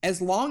As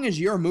long as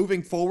you're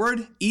moving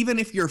forward, even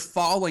if you're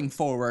falling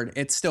forward,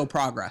 it's still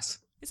progress.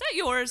 Is that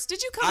yours?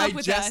 Did you come up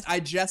with that?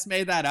 I just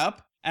made that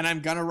up, and I'm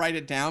going to write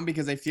it down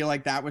because I feel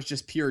like that was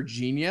just pure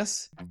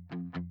genius.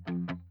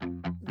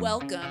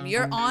 Welcome.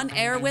 You're on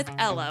air with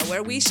Ella,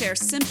 where we share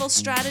simple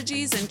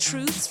strategies and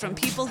truths from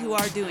people who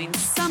are doing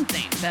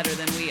something better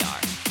than we are.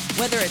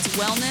 Whether it's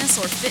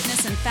wellness or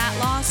fitness and fat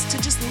loss,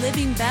 to just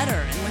living better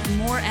and with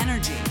more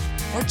energy,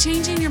 or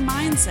changing your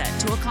mindset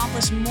to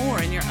accomplish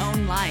more in your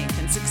own life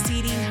and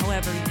succeeding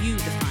however you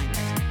define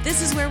it.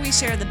 This is where we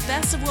share the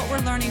best of what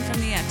we're learning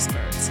from the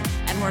experts,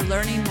 and we're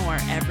learning more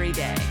every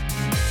day.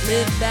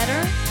 Live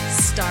better,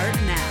 start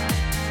now.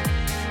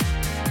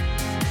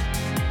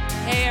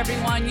 Hey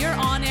everyone, you're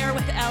on air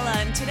with Ella,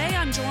 and today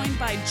I'm joined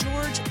by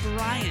George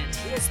Bryant.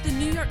 He is the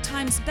New York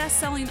Times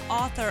bestselling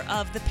author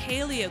of The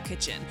Paleo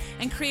Kitchen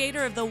and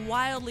creator of the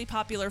wildly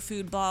popular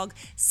food blog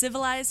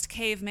Civilized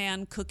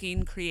Caveman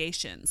Cooking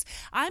Creations.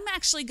 I'm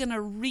actually going to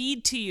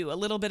read to you a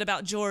little bit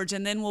about George,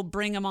 and then we'll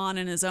bring him on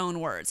in his own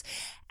words.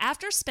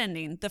 After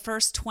spending the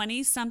first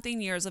 20-something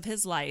years of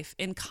his life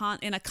in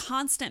a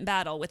constant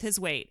battle with his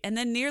weight, and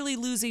then nearly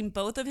losing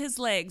both of his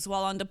legs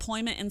while on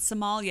deployment in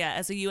Somalia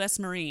as a U.S.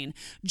 Marine,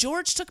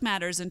 George took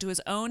matters into his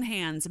own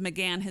hands and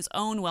began his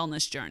own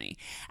wellness journey.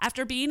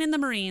 After being in the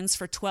Marines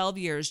for 12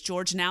 years,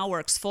 George now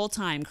works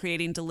full-time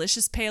creating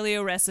delicious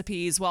paleo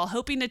recipes while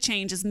hoping to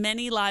change as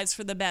many lives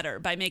for the better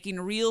by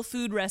making real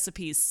food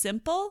recipes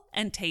simple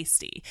and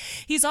tasty.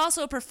 He's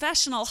also a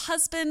professional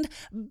husband,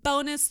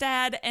 bonus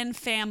dad, and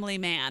family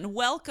man.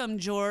 Welcome,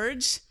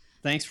 George.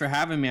 Thanks for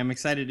having me. I'm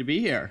excited to be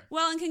here.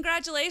 Well, and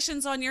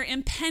congratulations on your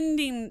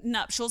impending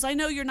nuptials. I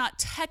know you're not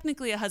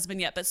technically a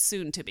husband yet, but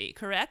soon to be,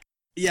 correct?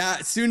 Yeah,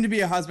 soon to be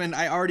a husband.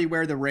 I already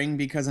wear the ring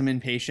because I'm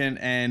impatient,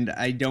 and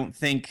I don't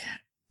think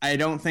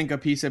a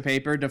piece of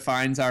paper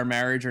defines our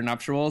marriage or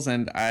nuptials.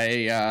 And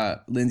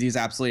Lindsay's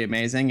absolutely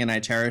amazing, and I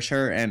cherish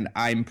her, and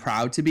I'm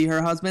proud to be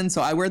her husband.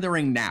 So I wear the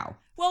ring now.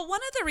 Well,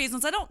 one of the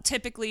reasons I don't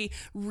typically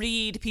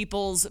read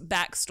people's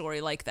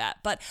backstory like that,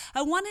 but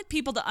I wanted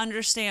people to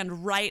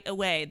understand right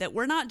away that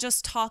we're not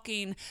just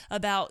talking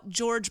about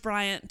George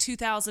Bryant,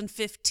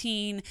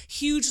 2015,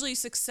 hugely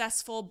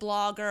successful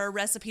blogger,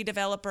 recipe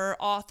developer,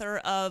 author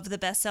of the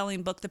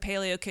best-selling book, The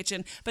Paleo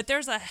Kitchen, but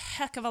there's a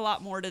heck of a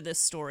lot more to this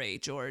story,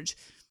 George.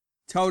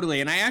 Totally,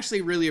 and I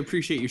actually really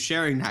appreciate you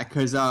sharing that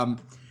because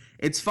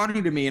it's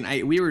funny to me,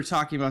 and we were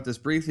talking about this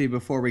briefly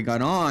before we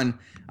got on.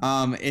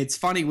 It's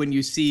funny when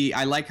you see,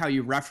 I like how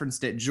you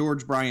referenced it,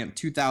 George Bryant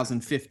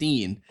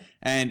 2015,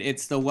 and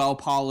it's the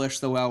well-polished,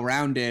 the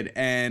well-rounded,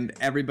 and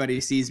everybody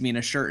sees me in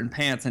a shirt and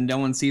pants, and no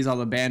one sees all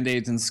the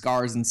Band-Aids and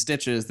scars and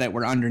stitches that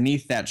were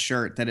underneath that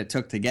shirt that it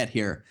took to get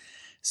here.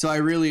 So I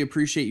really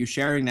appreciate you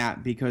sharing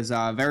that because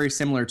very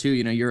similar to,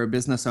 you're a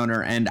business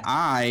owner, and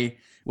I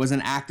was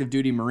an active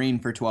duty Marine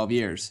for 12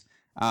 years.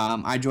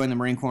 I joined the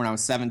Marine Corps when I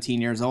was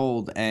 17 years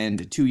old,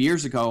 and 2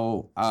 years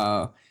ago,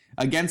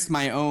 against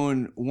my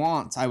own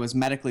wants, I was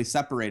medically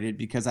separated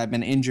because I've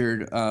been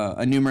injured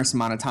a numerous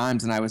amount of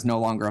times and I was no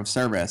longer of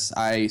service.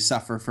 I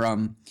suffer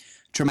from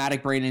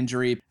traumatic brain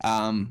injury.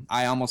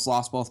 I almost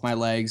lost both my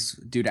legs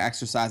due to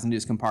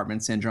exercise-induced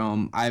compartment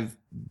syndrome. I've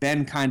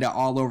been kind of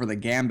all over the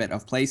gambit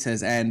of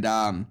places, and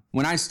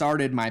when I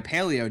started my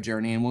paleo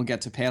journey, and we'll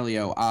get to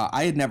paleo,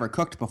 I had never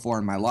cooked before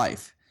in my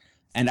life.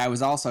 And I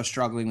was also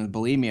struggling with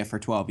bulimia for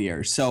 12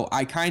 years. So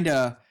I kind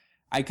of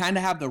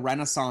have the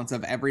renaissance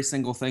of every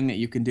single thing that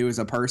you can do as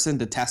a person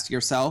to test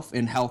yourself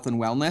in health and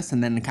wellness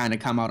and then kind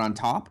of come out on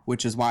top,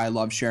 which is why I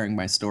love sharing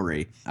my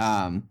story.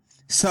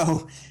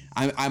 So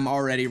I'm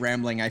already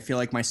rambling. I feel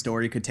like my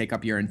story could take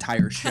up your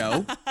entire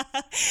show.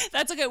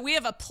 That's okay. We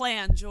have a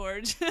plan,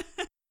 George.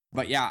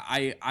 But yeah,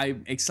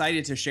 I'm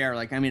excited to share.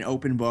 Like, I'm an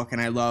open book,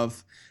 and I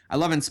love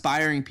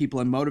inspiring people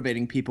and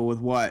motivating people with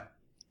what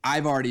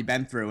I've already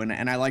been through,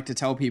 and I like to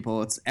tell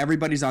people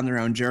everybody's on their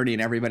own journey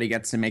and everybody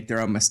gets to make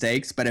their own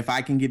mistakes. But if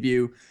I can give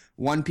you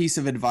one piece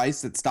of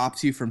advice that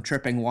stops you from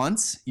tripping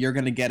once, you're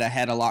going to get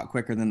ahead a lot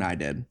quicker than I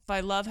did.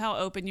 I love how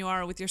open you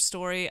are with your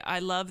story. I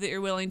love that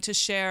you're willing to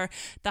share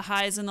the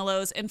highs and the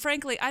lows. And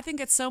frankly, I think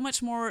it's so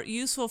much more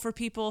useful for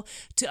people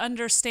to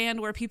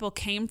understand where people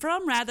came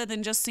from rather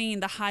than just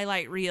seeing the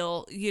highlight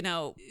reel.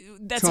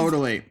 That's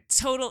totally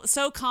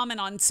so common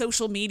on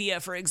social media,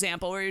 for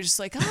example, where you're just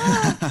like,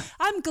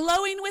 I'm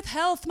glowing with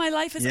health. My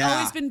life has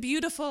always been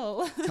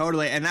beautiful.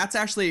 Totally. And that's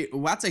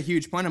a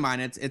huge point of mine.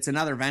 It's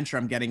another venture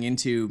I'm getting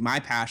into. My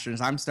passion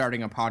is I'm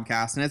starting a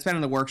podcast, and it's been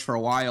in the works for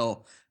a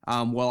while.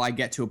 While I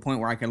get to a point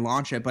where I can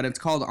launch it, but it's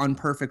called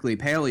Unperfectly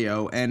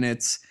Paleo, and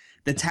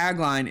the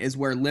tagline is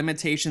where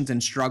limitations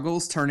and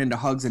struggles turn into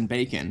hugs and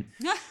bacon.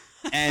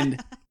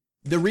 And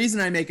the reason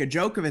I make a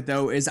joke of it,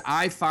 though, is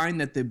I find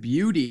that the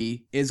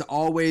beauty is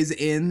always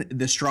in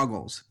the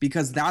struggles,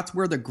 because that's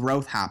where the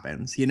growth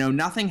happens.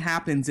 Nothing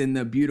happens in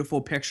the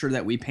beautiful picture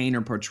that we paint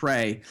or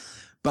portray.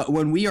 But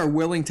when we are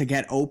willing to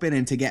get open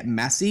and to get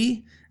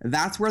messy,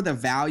 that's where the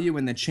value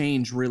and the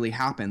change really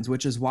happens,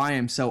 which is why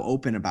I'm so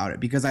open about it,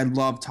 because I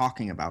love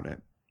talking about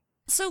it.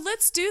 So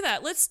let's do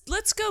that.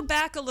 Let's go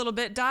back a little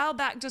bit, dial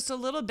back just a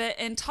little bit,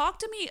 and talk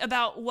to me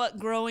about what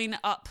growing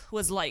up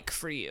was like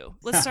for you.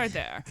 Let's start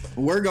there.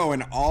 We're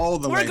going all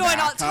the way We're going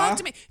back, all. Talk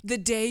to me. The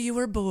day you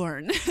were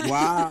born.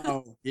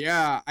 Wow.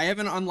 Yeah, I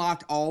haven't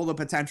unlocked all the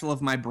potential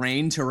of my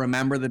brain to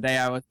remember the day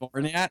I was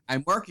born yet.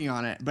 I'm working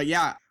on it. But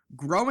yeah,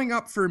 growing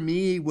up for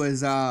me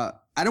was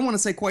I don't want to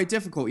say quite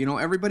difficult. You know,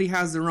 everybody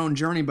has their own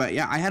journey, but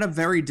yeah, I had a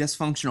very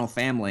dysfunctional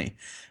family.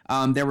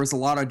 There was a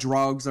lot of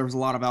drugs, there was a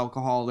lot of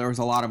alcohol, there was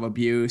a lot of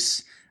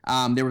abuse,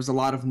 there was a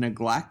lot of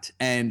neglect,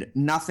 and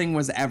nothing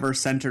was ever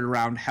centered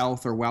around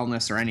health or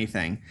wellness or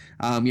anything.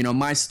 You know,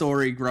 my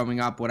story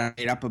growing up, what I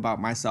made up about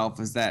myself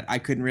is that I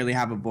couldn't really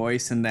have a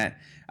voice, and that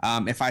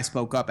if I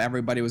spoke up,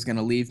 everybody was going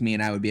to leave me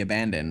and I would be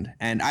abandoned.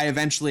 And I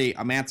eventually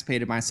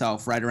emancipated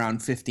myself right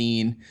around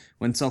 15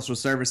 when social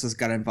services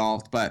got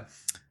involved. But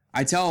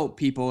I tell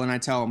people, and I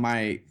tell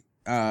my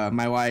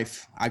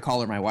wife, I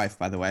call her my wife,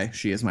 by the way,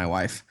 she is my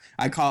wife.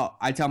 I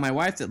tell my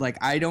wife that, like,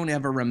 I don't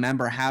ever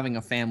remember having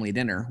a family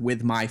dinner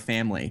with my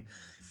family.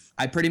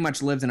 I pretty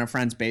much lived in a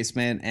friend's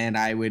basement, and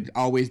I would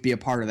always be a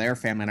part of their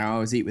family, and I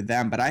always eat with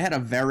them. But I had a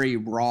very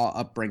raw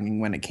upbringing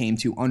when it came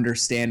to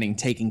understanding,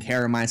 taking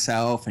care of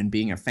myself, and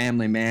being a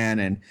family man,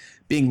 and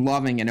being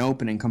loving and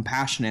open and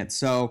compassionate.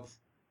 So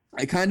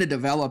I kind of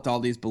developed all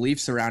these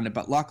beliefs around it.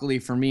 But luckily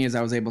for me, as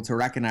I was able to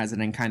recognize it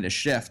and kind of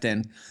shift,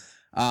 and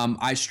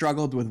I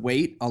struggled with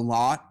weight a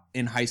lot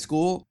in high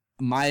school.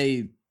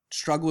 My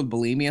struggle with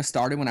bulimia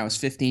started when I was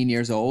 15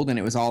 years old, and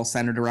it was all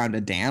centered around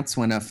a dance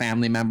when a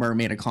family member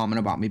made a comment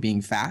about me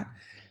being fat.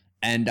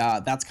 And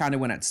that's kind of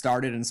when it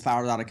started and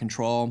spiraled out of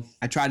control.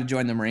 I tried to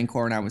join the Marine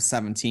Corps when I was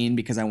 17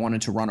 because I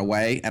wanted to run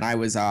away. And I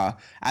was, at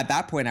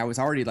that point, I was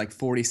already like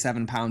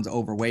 47 pounds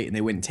overweight, and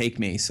they wouldn't take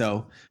me.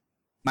 So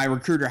my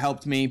recruiter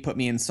helped me, put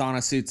me in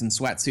sauna suits and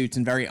sweatsuits,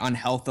 and very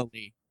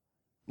unhealthily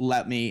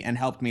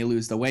helped me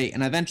lose the weight.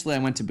 And eventually I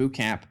went to boot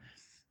camp,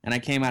 and I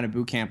came out of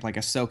boot camp like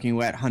a soaking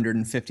wet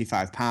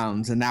 155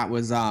 pounds. And that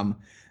was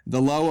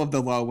the low of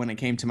the low when it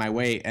came to my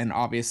weight. And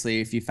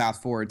obviously, if you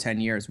fast forward 10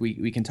 years,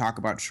 we can talk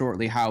about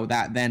shortly how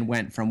that then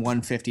went from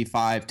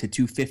 155 to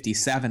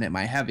 257 at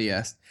my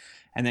heaviest,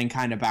 and then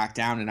kind of back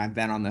down. And I've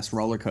been on this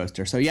roller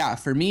coaster. So yeah,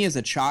 for me as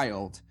a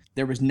child,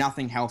 there was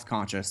nothing health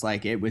conscious.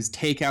 Like, it was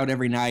takeout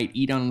every night,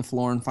 eat on the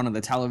floor in front of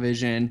the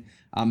television.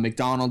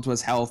 McDonald's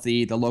was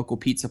healthy. The local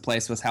pizza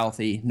place was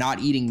healthy. Not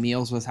eating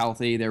meals was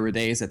healthy. There were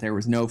days that there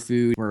was no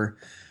food. Were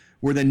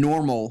the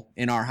normal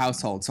in our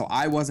household. So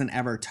I wasn't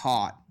ever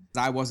taught.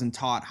 I wasn't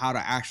taught how to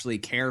actually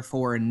care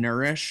for and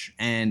nourish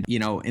and, you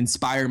know,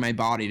 inspire my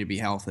body to be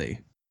healthy.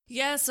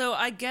 Yeah, so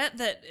I get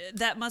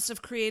that must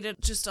have created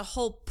just a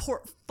whole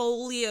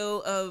portfolio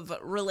of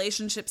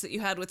relationships that you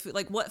had with food.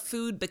 Like, what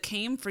food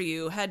became for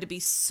you had to be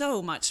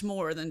so much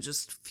more than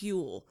just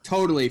fuel.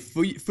 Totally.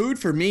 Food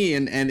for me,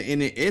 and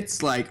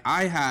it's like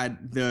I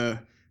had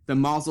the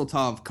Mazel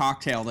Tov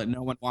cocktail that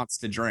no one wants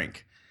to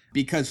drink,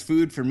 because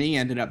food for me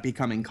ended up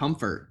becoming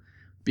comfort.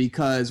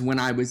 Because when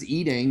I was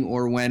eating,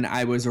 or when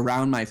I was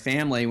around my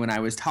family, when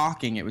I was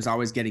talking, it was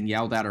always getting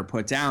yelled at or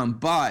put down.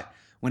 But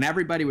when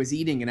everybody was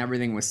eating and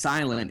everything was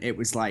silent, it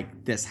was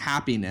like this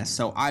happiness.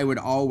 So I would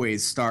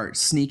always start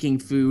sneaking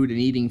food and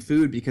eating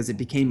food because it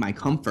became my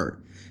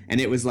comfort,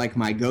 and it was like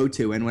my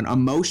go-to. And when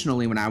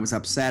I was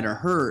upset or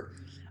hurt,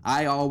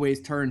 I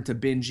always turned to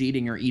binge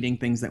eating or eating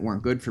things that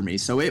weren't good for me.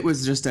 So it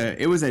was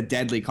a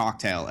deadly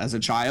cocktail as a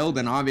child.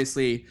 And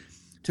obviously,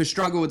 to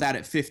struggle with that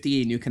at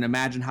 15, you can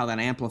imagine how that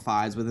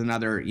amplifies with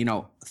another,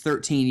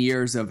 13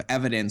 years of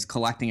evidence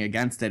collecting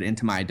against it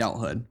into my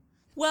adulthood.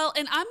 Well,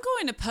 and I'm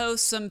going to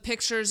post some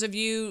pictures of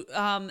you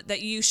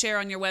that you share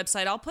on your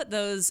website. I'll put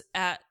those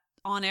at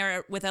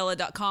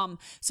onairwithella.com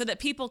so that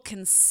people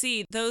can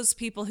see, those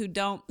people who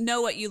don't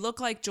know what you look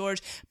like,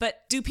 George.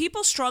 But do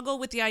people struggle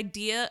with the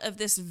idea of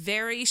this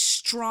very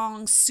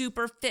strong,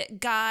 super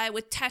fit guy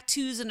with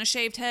tattoos and a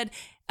shaved head,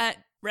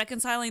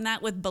 reconciling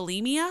that with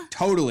bulimia?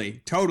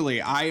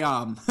 Totally.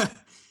 I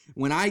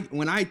when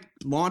I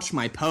launched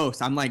my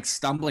post, I'm like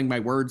stumbling my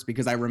words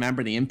because I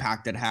remember the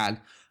impact it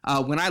had.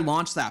 When I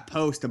launched that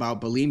post about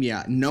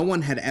bulimia, no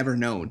one had ever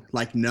known.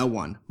 Like, no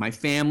one. My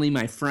family,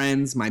 my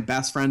friends, my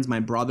best friends,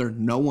 my brother,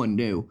 no one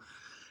knew.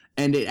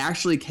 And it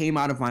actually came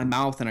out of my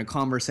mouth in a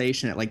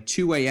conversation at like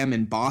 2 a.m.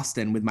 in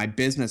Boston with my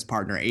business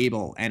partner,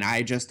 Abel. And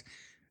I just,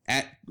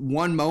 at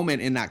one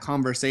moment in that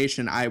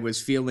conversation, I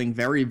was feeling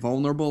very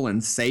vulnerable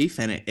and safe,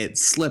 and it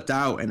slipped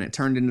out and it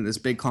turned into this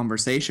big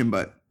conversation.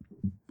 But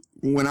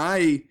when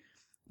I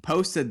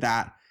posted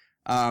that,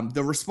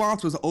 the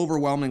response was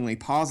overwhelmingly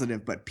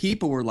positive, but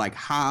people were like,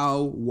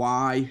 how,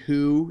 why,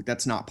 who?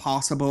 That's not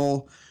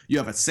possible. You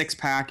have a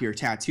six-pack, your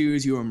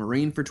tattoos, you were a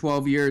Marine for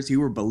 12 years,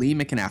 you were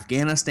bulimic in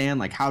Afghanistan.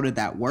 Like, how did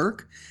that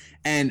work?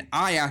 And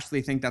I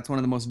actually think that's one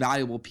of the most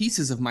valuable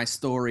pieces of my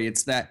story.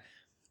 It's that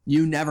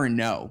you never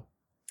know.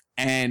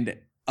 And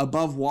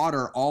above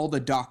water, all the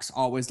ducks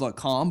always look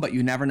calm, but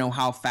you never know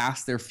how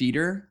fast their feet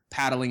are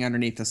paddling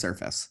underneath the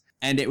surface.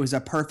 And it was a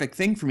perfect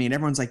thing for me. And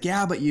everyone's like,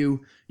 yeah, but you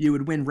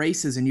would win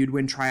races and you'd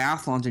win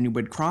triathlons and you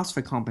would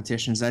CrossFit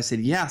competitions. I said,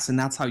 yes. And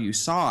that's how you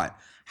saw it.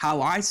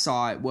 How I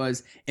saw it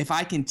was, if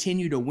I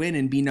continue to win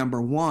and be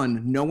number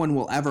one, no one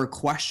will ever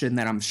question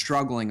that I'm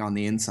struggling on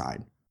the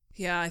inside.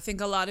 Yeah, I think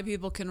a lot of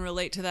people can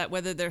relate to that,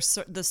 whether there's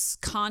this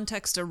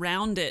context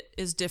around it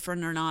is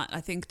different or not.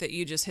 I think that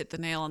you just hit the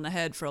nail on the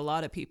head for a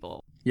lot of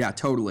people. Yeah,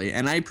 totally.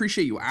 And I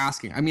appreciate you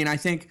asking. I mean, I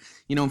think,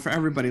 for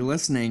everybody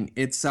listening,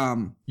 it's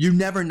you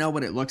never know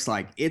what it looks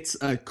like. It's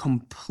a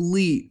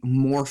complete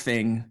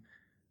morphing.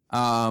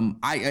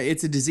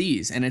 It's a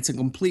disease, and it's a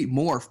complete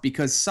morph,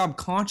 because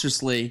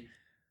subconsciously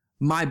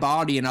my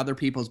body and other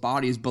people's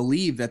bodies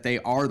believe that they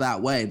are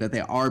that way, that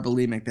they are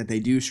bulimic, that they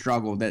do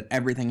struggle, that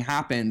everything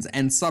happens.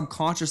 And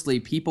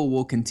subconsciously people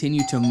will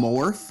continue to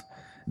morph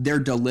their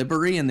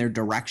delivery and their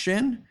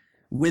direction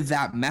with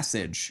that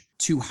message,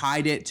 to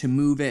hide it, to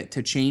move it,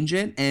 to change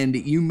it. And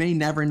you may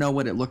never know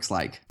what it looks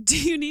like. Do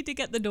you need to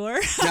get the door?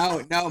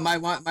 No, my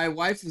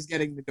wife was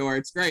getting the door.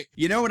 It's great.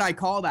 You know what I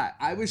call that?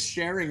 I was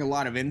sharing a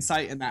lot of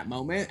insight in that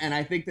moment. And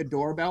I think the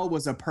doorbell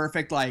was a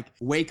perfect,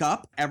 wake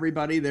up,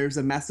 everybody, there's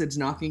a message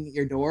knocking at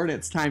your door and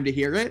it's time to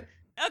hear it.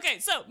 Okay,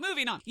 so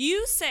moving on.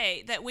 You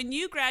say that when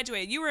you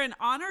graduated, you were an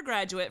honor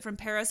graduate from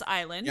Parris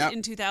Island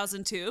in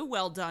 2002.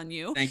 Well done,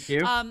 you. Thank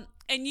you.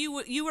 And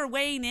you were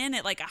weighing in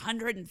at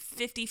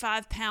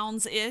 155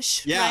 pounds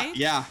ish, yeah, right?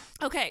 Yeah.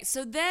 Okay,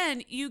 so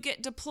then you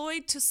get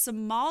deployed to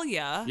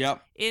Somalia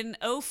in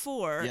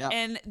 2004. Yep.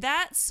 And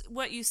that's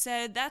what you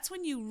said. That's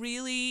when you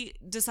really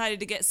decided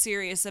to get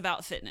serious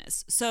about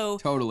fitness. So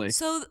totally.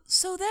 So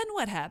then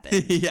what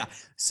happened? Yeah.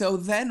 So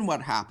then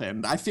what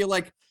happened? I feel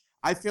like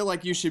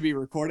you should be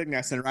recording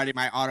this and writing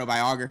my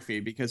autobiography,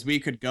 because we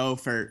could go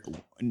for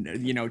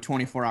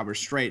 24 hours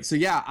straight. So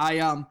yeah,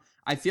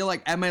 I feel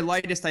like at my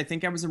lightest, I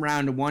think I was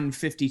around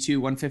 152,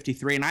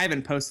 153, and I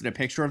haven't posted a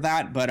picture of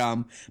that, but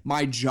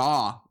my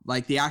jaw,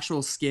 the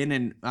actual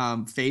skin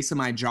and face of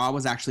my jaw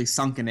was actually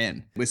sunken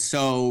in. It was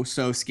so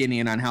skinny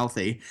and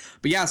unhealthy.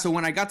 But yeah, so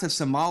when I got to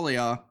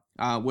Somalia,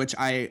 which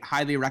I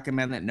highly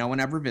recommend that no one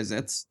ever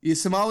visits.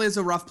 Somalia is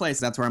a rough place.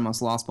 That's where I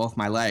almost lost both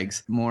my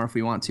legs. More if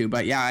we want to.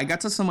 But yeah, I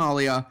got to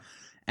Somalia,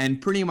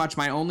 and pretty much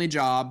my only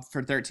job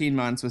for 13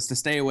 months was to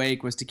stay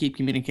awake, was to keep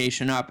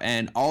communication up.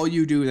 And all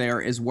you do there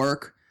is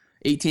work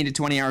 18 to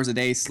 20 hours a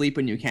day, sleep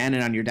when you can,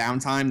 and on your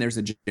downtime, there's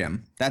a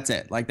gym. That's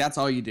it. That's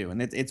all you do.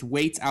 And it's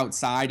weights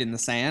outside in the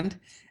sand,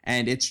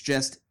 and it's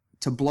just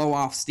to blow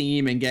off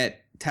steam and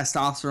get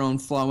testosterone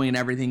flowing and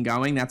everything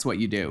going. That's what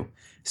you do.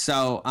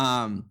 So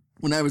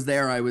when I was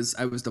there, I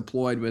was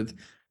deployed with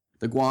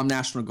the Guam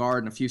National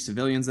Guard and a few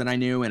civilians that I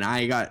knew, and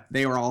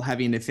they were all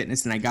heavy into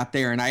fitness, and I got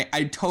there, and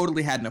I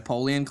totally had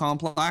Napoleon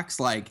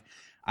complex.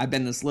 I've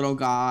been this little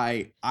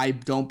guy. I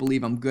don't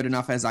believe I'm good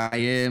enough as I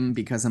am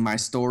because of my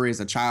story as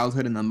a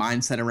childhood and the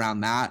mindset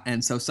around that.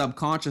 And so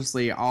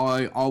subconsciously,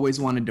 I always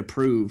wanted to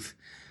prove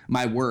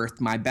my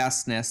worth, my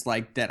bestness,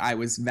 that I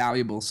was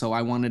valuable. So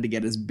I wanted to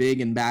get as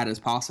big and bad as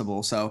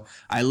possible. So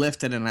I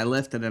lifted and I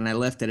lifted and I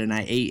lifted and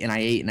I ate and I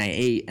ate and I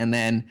ate. And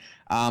then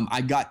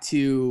I got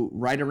to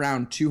right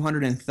around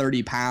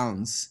 230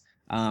 pounds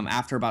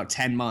after about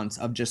 10 months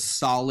of just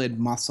solid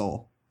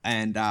muscle.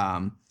 And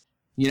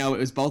it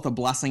was both a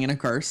blessing and a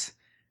curse.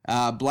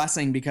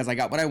 Blessing because I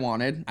got what I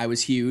wanted. I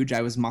was huge.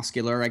 I was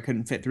muscular. I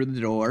couldn't fit through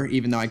the door,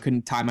 even though I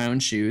couldn't tie my own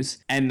shoes.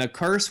 And the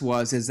curse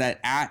is that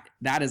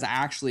that is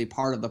actually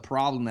part of the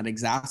problem that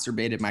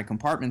exacerbated my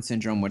compartment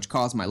syndrome, which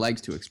caused my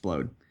legs to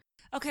explode.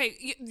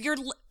 Okay,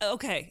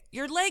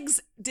 your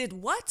legs did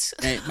what?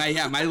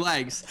 My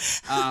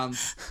legs.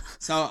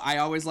 So I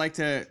always like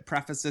to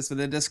preface this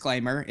with a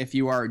disclaimer. If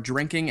you are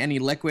drinking any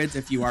liquids,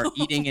 if you are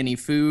eating any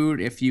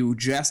food, if you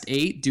just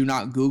ate, do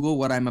not Google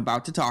what I'm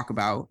about to talk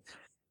about.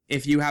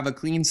 If you have a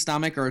clean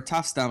stomach or a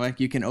tough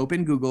stomach, you can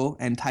open Google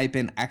and type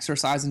in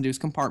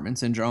exercise-induced compartment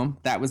syndrome.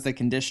 That was the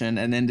condition.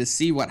 And then to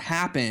see what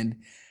happened,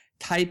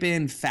 type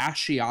in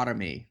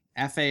fasciotomy.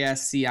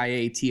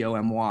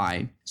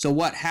 FASCIATOMY. So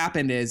what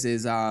happened is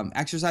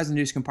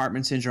exercise-induced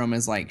compartment syndrome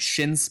is like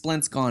shin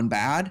splints gone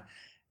bad,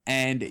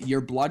 and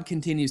your blood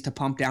continues to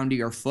pump down to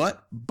your foot,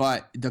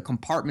 but the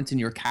compartments in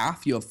your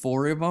calf, you have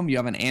 4 of them. You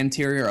have an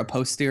anterior, a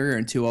posterior,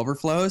 and 2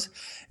 overflows.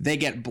 They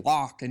get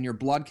blocked, and your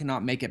blood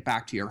cannot make it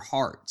back to your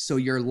heart. So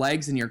your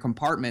legs and your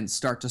compartments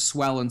start to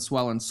swell and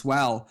swell and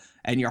swell,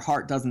 and your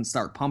heart doesn't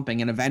start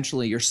pumping, and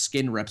eventually your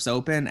skin rips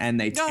open, and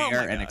they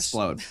tear and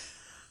explode.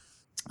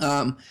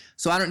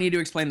 So I don't need to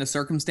explain the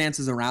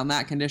circumstances around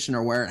that condition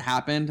or where it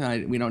happened.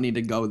 We don't need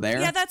to go there.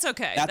 Yeah, that's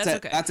okay.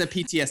 That's a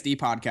PTSD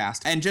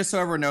podcast. And just so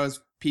everyone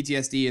knows,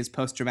 PTSD is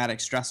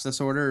post-traumatic stress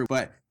disorder.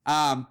 But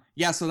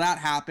so that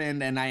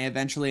happened, and I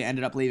eventually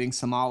ended up leaving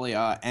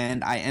Somalia,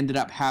 and I ended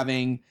up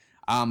having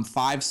 5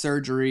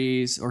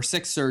 surgeries or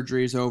 6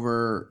 surgeries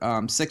over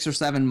 6 or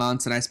 7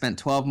 months, and I spent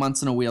 12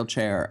 months in a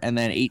wheelchair, and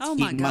then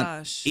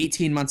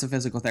 18 months of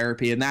physical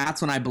therapy. And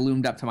that's when I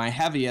ballooned up to my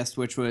heaviest,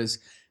 which was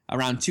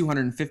around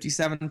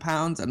 257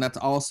 pounds. And that's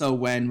also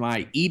when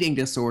my eating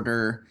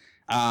disorder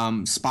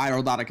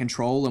spiraled out of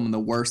control and the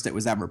worst it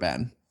was ever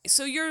been.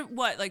 So you're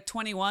what,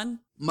 21?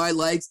 My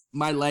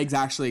legs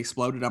actually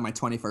exploded on my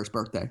 21st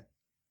birthday.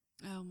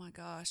 Oh my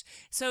gosh.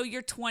 So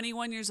you're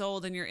 21 years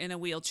old and you're in a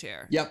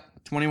wheelchair.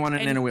 Yep, 21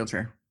 and in a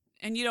wheelchair.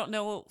 And you don't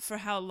know for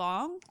how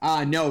long?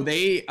 No,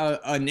 they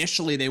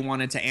initially they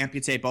wanted to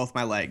amputate both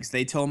my legs.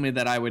 They told me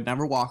that I would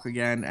never walk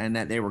again and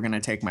that they were going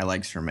to take my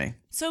legs from me.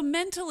 So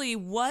mentally,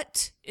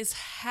 what is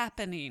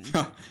happening?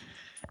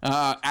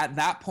 At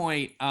that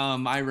point,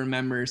 I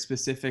remember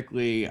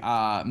specifically,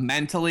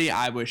 mentally,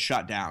 I was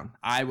shut down.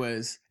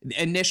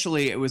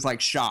 Initially, it was like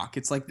shock.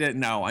 It's like,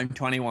 no, I'm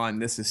 21.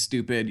 This is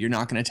stupid. You're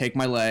not going to take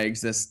my legs.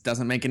 This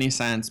doesn't make any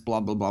sense, blah,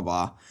 blah, blah,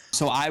 blah.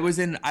 So I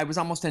was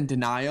almost in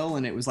denial,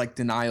 and it was like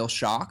denial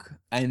shock.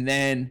 And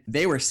then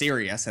they were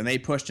serious and they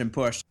pushed and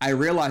pushed. I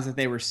realized that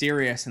they were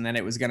serious and that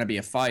it was going to be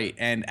a fight.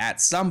 And at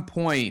some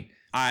point,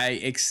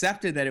 I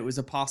accepted that it was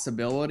a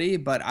possibility,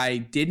 but I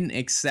didn't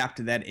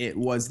accept that it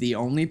was the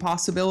only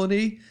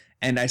possibility.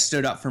 And I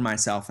stood up for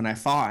myself, and I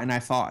fought and I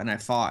fought and I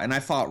fought and I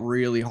fought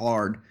really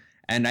hard.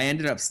 And I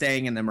ended up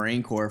staying in the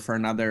Marine Corps for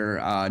another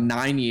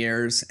 9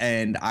 years,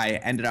 and I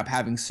ended up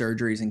having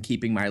surgeries and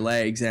keeping my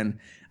legs. And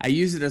I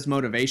used it as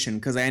motivation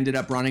because I ended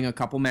up running a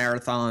couple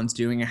marathons,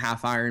 doing a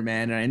half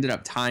Ironman, and I ended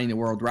up tying the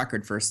world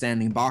record for a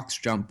standing box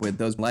jump with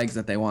those legs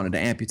that they wanted to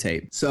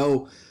amputate.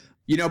 So,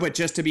 but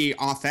just to be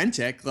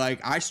authentic,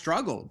 like I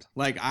struggled.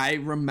 Like I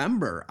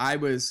remember I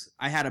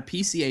had a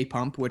PCA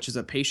pump, which is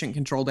a patient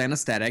controlled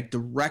anesthetic,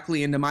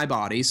 directly into my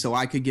body so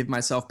I could give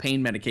myself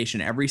pain medication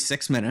every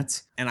 6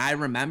 minutes. And I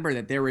remember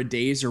that there were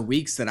days or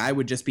weeks that I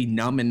would just be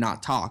numb and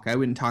not talk. I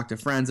wouldn't talk to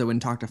friends. I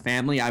wouldn't talk to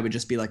family. I would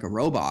just be like a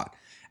robot.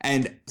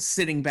 And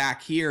sitting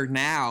back here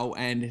now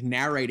and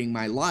narrating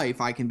my life,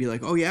 I can be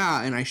like, oh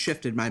yeah. And I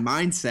shifted my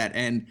mindset,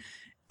 and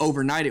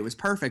overnight it was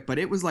perfect, but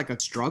it was like a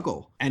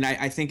struggle. And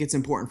I think it's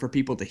important for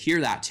people to hear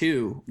that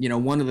too.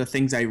 One of the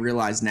things I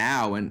realize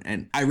now,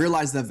 and I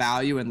realize the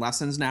value in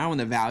lessons now and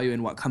the value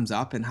in what comes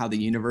up and how the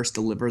universe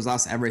delivers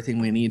us everything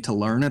we need to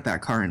learn at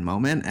that current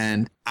moment.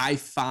 And I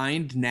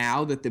find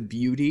now that the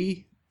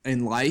beauty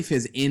in life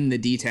is in the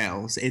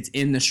details. It's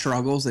in the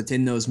struggles. It's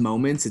in those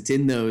moments. It's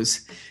in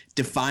those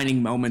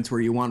defining moments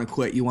where you want to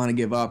quit, you want to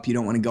give up, you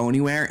don't want to go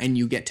anywhere, and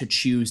you get to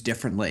choose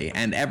differently.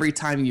 And every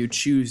time you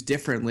choose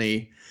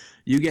differently,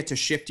 you get to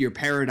shift your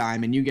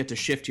paradigm and you get to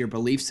shift your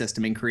belief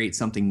system and create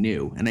something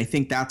new. And I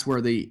think that's where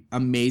the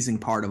amazing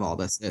part of all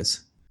this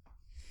is.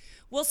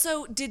 Well,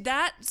 so did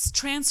that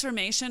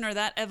transformation or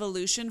that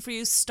evolution for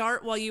you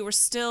start while you were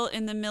still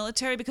in the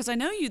military? Because I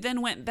know you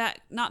then went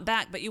back, not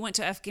back, but you went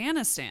to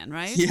Afghanistan,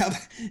 right? Yeah.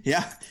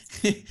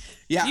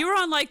 Yeah. You were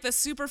on like the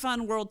super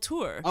fun world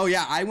tour. Oh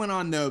yeah. I went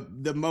on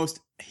the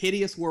most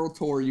hideous world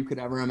tour you could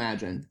ever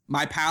imagine.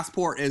 My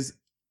passport is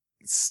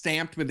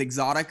stamped with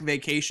exotic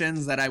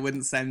vacations that I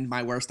wouldn't send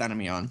my worst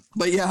enemy on.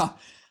 But yeah,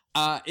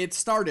 it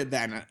started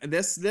then.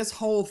 This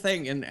whole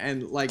thing,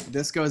 and like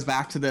this goes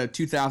back to the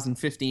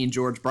 2015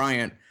 George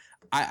Bryant.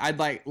 I'd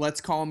like, let's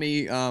call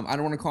me, I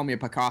don't want to call me a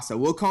Picasso.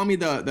 We'll call me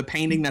the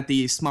painting that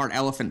the smart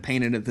elephant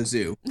painted at the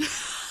zoo.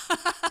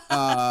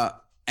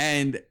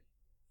 And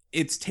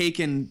it's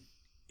taken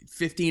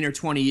 15 or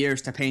 20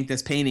 years to paint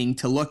this painting,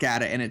 to look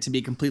at it and it to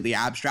be completely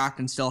abstract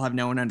and still have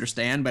no one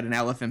understand, but an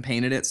elephant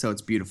painted it, so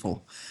it's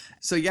beautiful.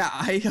 So yeah,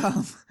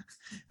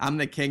 I'm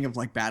the king of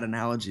like bad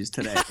analogies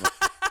today.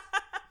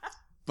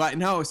 But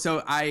no,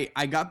 so I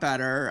got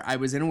better. I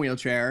was in a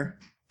wheelchair,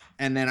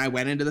 and then I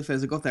went into the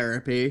physical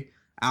therapy.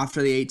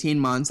 After the 18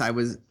 months, I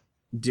was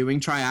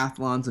doing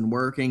triathlons and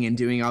working and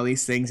doing all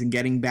these things and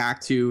getting back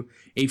to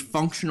a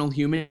functional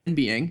human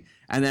being.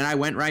 And then I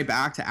went right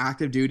back to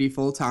active duty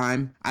full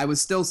time. I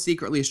was still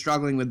secretly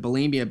struggling with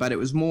bulimia, but it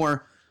was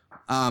more,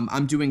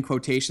 I'm doing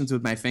quotations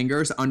with my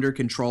fingers, under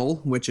control,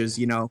 which is,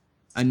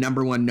 a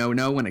number one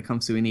no-no when it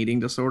comes to an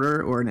eating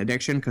disorder or an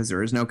addiction, because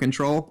there is no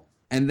control.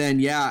 And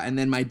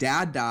then my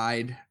dad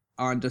died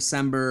on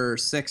December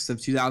 6th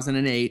of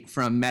 2008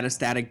 from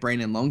metastatic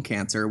brain and lung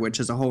cancer, which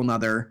is a whole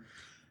nother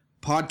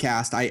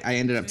podcast. I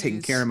ended up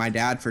taking care of my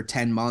dad for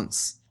 10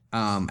 months.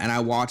 And I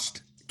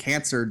watched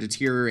cancer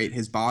deteriorate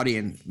his body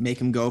and make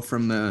him go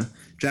from the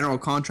general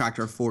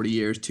contractor of 40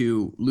 years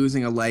to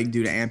losing a leg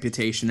due to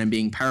amputation and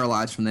being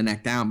paralyzed from the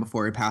neck down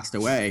before he passed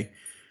away.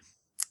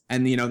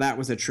 And, that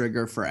was a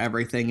trigger for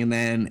everything. And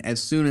then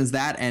as soon as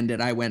that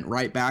ended, I went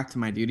right back to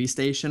my duty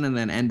station and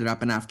then ended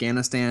up in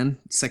Afghanistan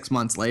 6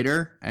 months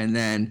later. And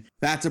then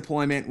that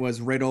deployment was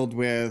riddled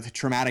with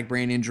traumatic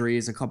brain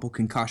injuries, a couple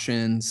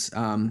concussions,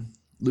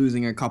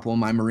 losing a couple of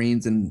my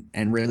Marines and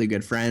really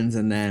good friends.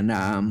 And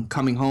then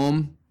coming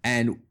home,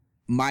 and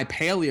my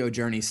paleo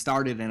journey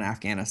started in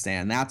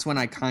Afghanistan. That's when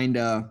I kind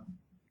of,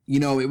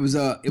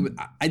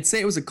 I'd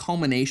say it was a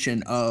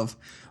culmination of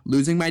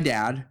losing my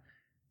dad,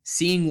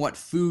 seeing what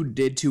food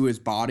did to his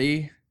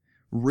body,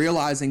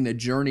 realizing the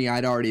journey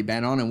I'd already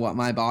been on and what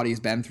my body's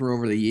been through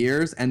over the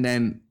years, and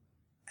then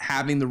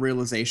having the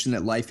realization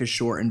that life is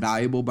short and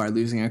valuable by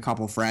losing a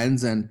couple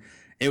friends. And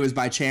it was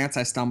by chance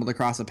I stumbled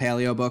across a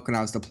paleo book when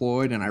I was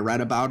deployed, and I read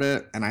about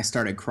it, and I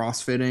started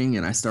CrossFitting,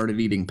 and I started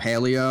eating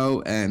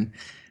paleo, and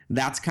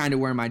that's kind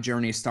of where my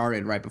journey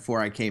started right before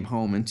I came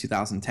home in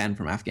 2010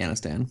 from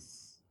Afghanistan.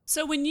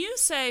 So when you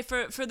say,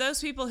 for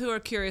those people who are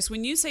curious,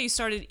 when you say you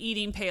started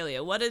eating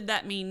paleo, what did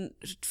that mean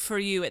for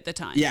you at the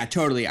time? Yeah,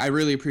 totally. I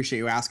really appreciate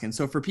you asking.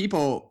 So for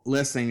people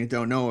listening that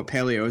don't know what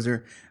paleo is,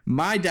 or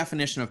my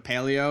definition of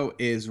paleo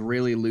is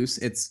really loose.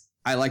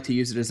 I like to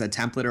use it as a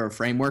template or a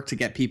framework to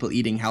get people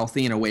eating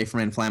healthy and away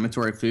from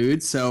inflammatory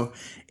foods. So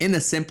in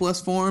the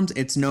simplest forms,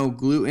 it's no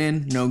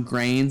gluten, no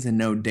grains, and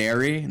no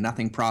dairy,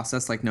 nothing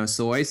processed like no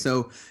soy.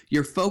 So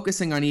you're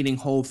focusing on eating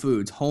whole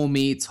foods, whole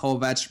meats, whole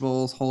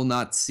vegetables, whole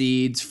nuts,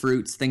 seeds,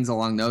 fruits, things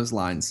along those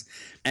lines.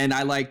 And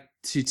I like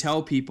to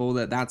tell people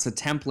that that's a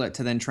template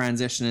to then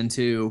transition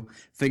into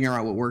figuring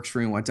out what works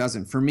for you and what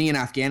doesn't. For me in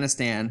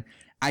Afghanistan,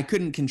 I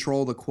couldn't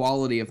control the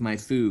quality of my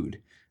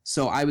food.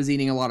 So I was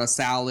eating a lot of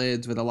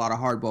salads with a lot of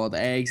hard-boiled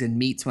eggs and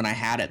meats when I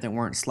had it that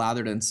weren't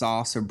slathered in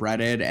sauce or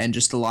breaded, and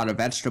just a lot of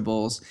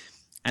vegetables.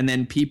 And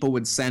then people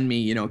would send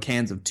me,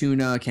 cans of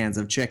tuna, cans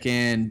of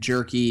chicken,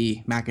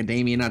 jerky,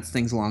 macadamia nuts,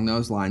 things along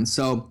those lines.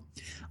 So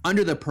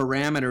under the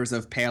parameters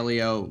of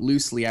paleo,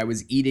 loosely, I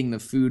was eating the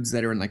foods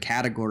that are in the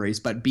categories.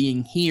 But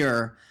being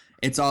here,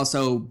 it's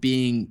also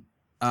being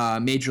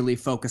majorly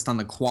focused on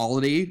the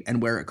quality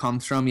and where it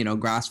comes from,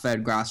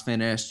 grass-fed,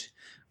 grass-finished,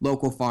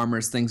 local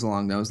farmers, things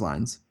along those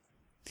lines.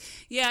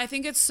 Yeah, I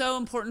think it's so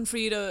important for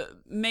you to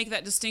make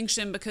that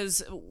distinction,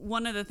 because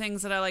one of the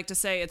things that I like to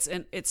say,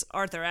 it's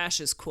Arthur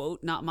Ashe's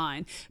quote, not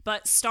mine,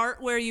 but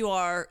start where you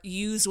are,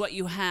 use what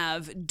you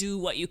have, do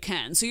what you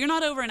can. So you're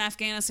not over in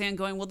Afghanistan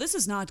going, well, this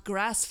is not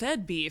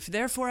grass-fed beef,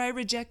 therefore I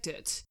reject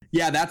it.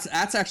 Yeah, that's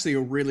actually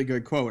a really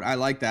good quote. I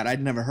like that. I'd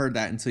never heard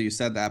that until you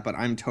said that, but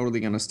I'm totally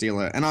going to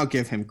steal it, and I'll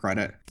give him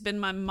credit. It's been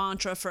my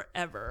mantra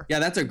forever. Yeah,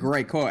 that's a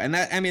great quote. And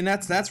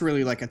that's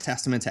really like a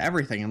testament to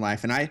everything in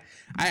life. And I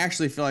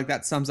actually feel like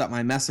that sums up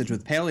my message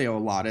with paleo a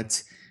lot.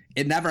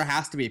 It never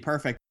has to be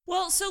perfect.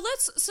 Well, so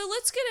let's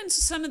get into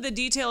some of the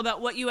detail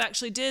about what you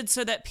actually did,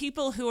 so that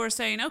people who are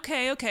saying,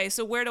 okay,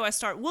 so where do I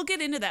start? We'll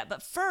get into that.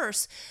 But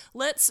first,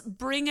 let's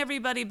bring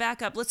everybody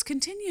back up. Let's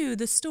continue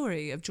the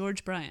story of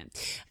George Bryant.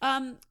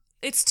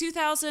 It's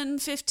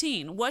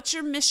 2015. What's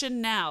your mission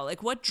now?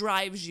 Like, what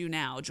drives you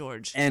now,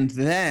 George? And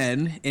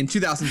then in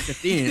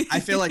 2015, I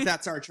feel like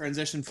that's our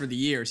transition for the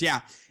years.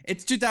 Yeah,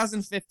 it's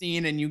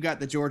 2015 and you got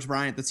the George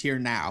Bryant that's here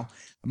now.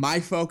 My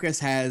focus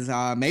has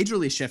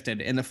majorly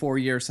shifted in the 4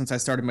 years since I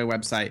started my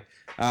website.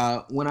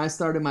 When I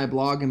started my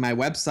blog and my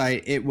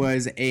website, it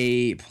was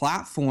a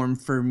platform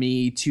for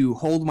me to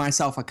hold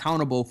myself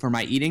accountable for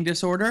my eating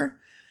disorder.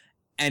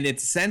 And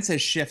its sense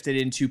has shifted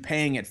into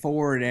paying it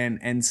forward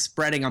and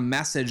spreading a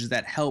message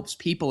that helps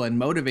people and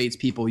motivates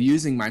people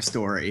using my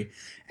story.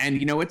 And,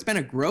 it's been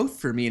a growth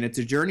for me, and it's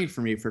a journey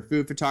for me for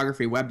food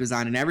photography, web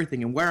design, and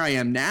everything. And where I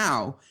am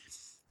now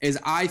is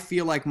I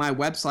feel like my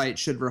website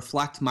should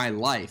reflect my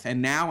life.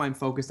 And now I'm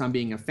focused on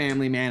being a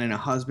family man and a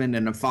husband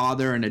and a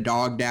father and a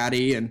dog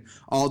daddy and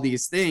all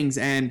these things.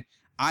 And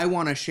I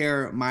want to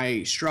share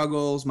my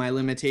struggles, my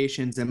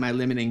limitations, and my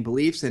limiting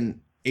beliefs, and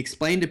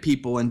explain to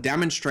people and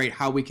demonstrate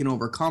how we can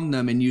overcome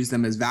them and use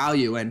them as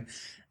value. And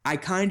I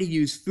kind of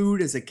use food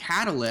as a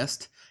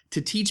catalyst to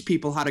teach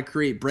people how to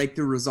create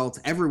breakthrough results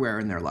everywhere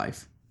in their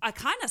life. I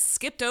kind of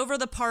skipped over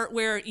the part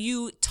where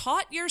you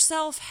taught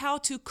yourself how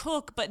to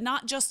cook, but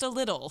not just a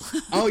little.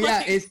 Oh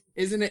yeah,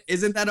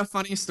 isn't that a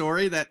funny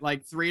story that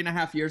like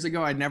 3.5 years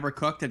ago I'd never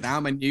cooked, and now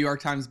I'm a New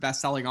York Times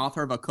best-selling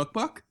author of a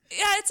cookbook?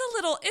 Yeah, it's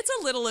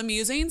a little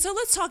amusing. So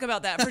let's talk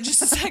about that for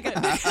just a second.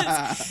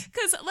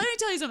 Because let me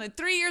tell you something.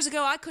 3 years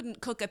ago, I couldn't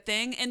cook a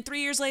thing. And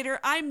 3 years later,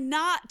 I'm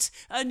not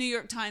a New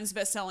York Times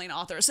bestselling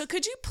author. So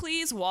could you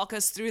please walk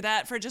us through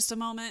that for just a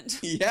moment?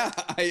 Yeah,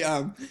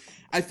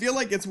 I feel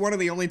like it's one of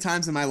the only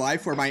times in my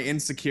life where my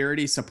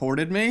insecurity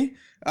supported me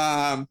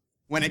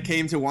when it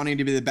came to wanting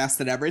to be the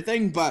best at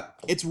everything. But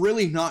it's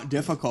really not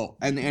difficult.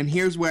 And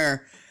here's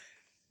where...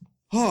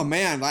 Oh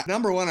man,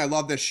 number one, I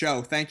love this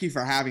show. Thank you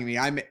for having me.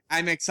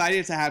 I'm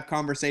excited to have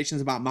conversations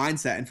about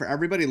mindset. And for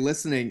everybody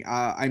listening,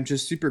 I'm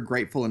just super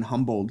grateful and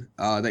humbled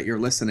that you're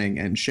listening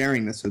and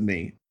sharing this with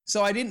me.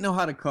 So I didn't know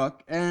how to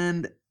cook,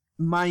 and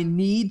my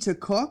need to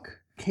cook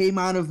came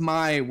out of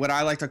what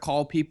I like to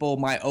call people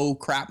my oh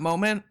crap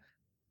moment.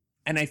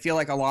 And I feel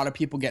like a lot of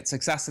people get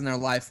success in their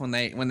life when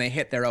they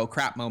hit their oh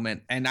crap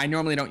moment. And I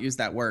normally don't use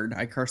that word.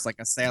 I curse like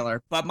a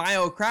sailor. But my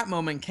oh crap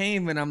moment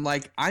came, and I'm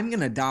like, I'm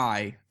going to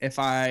die if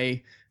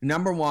I,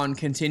 number one,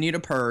 continue to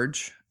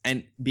purge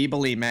and be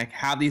bulimic,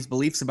 have these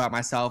beliefs about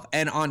myself,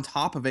 and on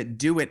top of it,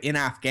 do it in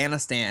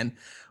Afghanistan,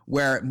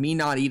 where me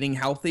not eating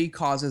healthy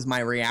causes my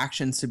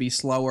reactions to be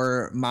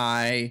slower,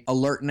 my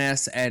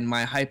alertness and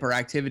my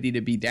hyperactivity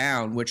to be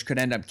down, which could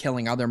end up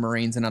killing other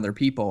Marines and other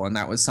people. And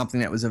that was something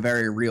that was a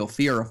very real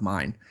fear of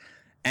mine.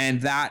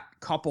 And that,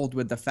 coupled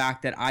with the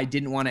fact that I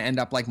didn't want to end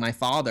up like my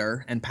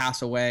father and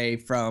pass away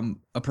from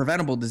a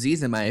preventable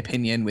disease, in my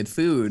opinion, with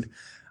food,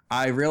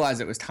 I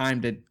realized it was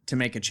time to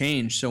make a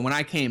change. So when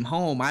I came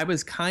home, I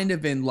was kind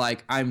of in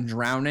like, I'm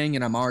drowning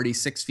and I'm already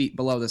 6 feet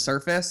below the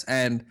surface,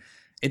 and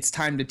it's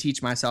time to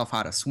teach myself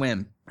how to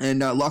swim. And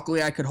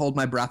luckily I could hold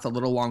my breath a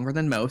little longer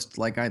than most,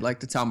 like I like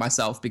to tell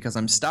myself, because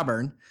I'm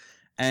stubborn.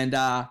 And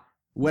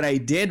what I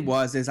did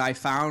was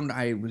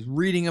I was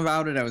reading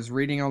about it. I was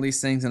reading all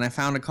these things and I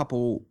found a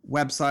couple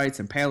websites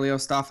and paleo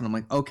stuff. And I'm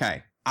like,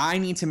 okay, I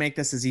need to make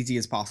this as easy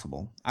as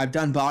possible. I've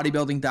done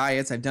bodybuilding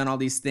diets. I've done all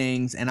these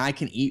things and I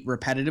can eat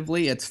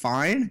repetitively. It's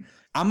fine.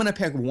 I'm going to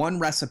pick one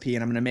recipe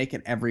and I'm going to make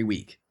it every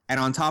week. And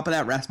on top of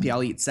that recipe,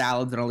 I'll eat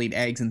salads and I'll eat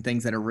eggs and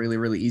things that are really,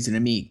 really easy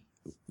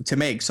to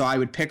make. So I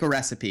would pick a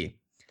recipe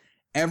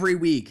every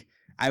week.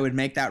 I would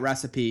make that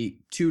recipe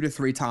 2 to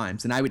 3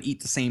 times and I would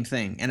eat the same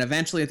thing. And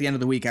eventually at the end of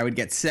the week, I would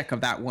get sick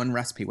of that one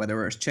recipe,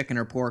 whether it was chicken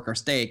or pork or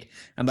steak.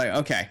 I'm like,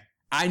 okay,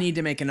 I need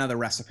to make another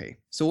recipe.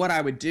 So what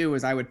I would do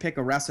is I would pick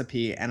a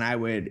recipe and I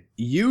would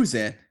use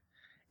it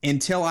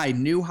until I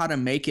knew how to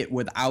make it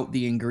without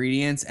the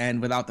ingredients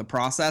and without the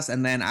process.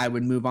 And then I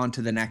would move on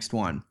to the next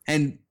one.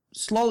 And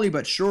slowly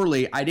but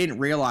surely, I didn't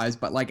realize,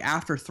 but like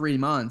after 3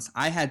 months,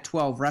 I had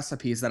 12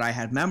 recipes that I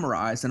had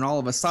memorized. And all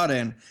of a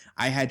sudden,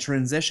 I had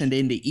transitioned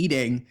into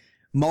eating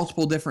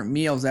multiple different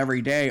meals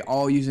every day,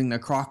 all using the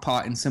crock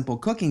pot and simple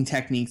cooking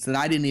techniques that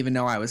I didn't even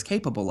know I was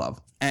capable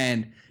of.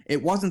 And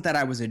it wasn't that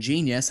I was a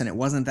genius and it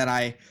wasn't that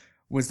I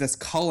was this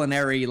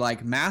culinary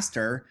like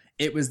master.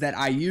 It was that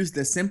I used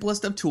the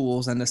simplest of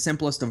tools and the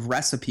simplest of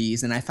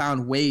recipes, and I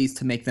found ways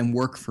to make them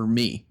work for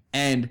me.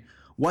 And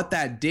what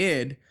that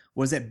did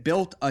was it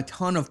built a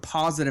ton of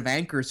positive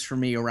anchors for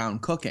me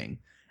around cooking.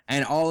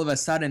 And all of a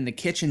sudden, the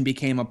kitchen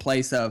became a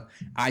place of,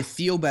 I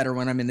feel better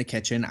when I'm in the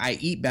kitchen. I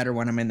eat better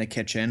when I'm in the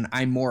kitchen.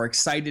 I'm more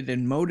excited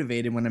and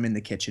motivated when I'm in the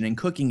kitchen, and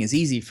cooking is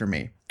easy for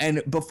me.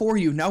 And before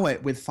you know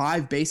it, with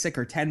 5 basic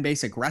or 10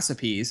 basic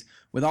recipes,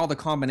 with all the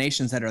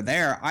combinations that are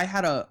there, I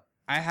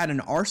had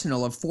an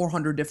arsenal of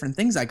 400 different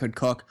things I could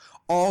cook,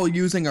 all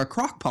using a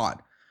crock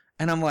pot.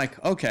 And I'm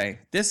like, okay,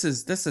 this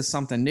is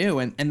something new.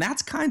 And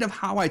that's kind of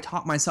how I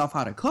taught myself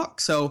how to cook.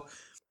 So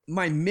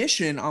my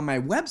mission on my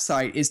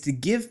website is to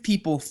give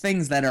people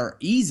things that are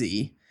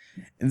easy,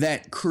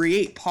 that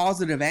create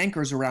positive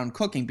anchors around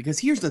cooking. Because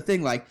here's the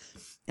thing, like,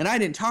 and I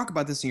didn't talk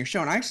about this in your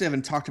show, and I actually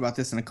haven't talked about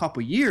this in a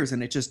couple years,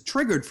 and it just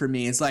triggered for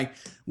me. It's like,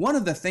 one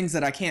of the things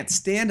that I can't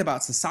stand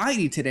about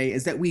society today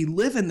is that we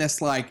live in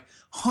this like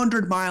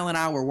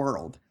 100-mile-an-hour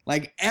world.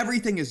 Like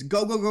everything is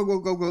go, go, go, go,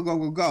 go, go, go,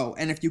 go, go.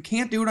 And if you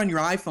can't do it on your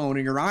iPhone or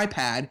your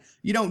iPad,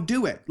 you don't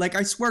do it. Like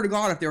I swear to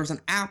God, if there was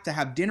an app to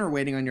have dinner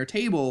waiting on your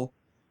table,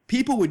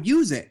 people would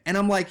use it. And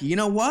I'm like, you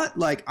know what?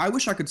 Like, I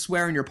wish I could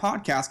swear in your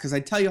podcast because I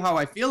tell you how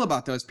I feel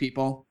about those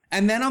people.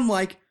 And then I'm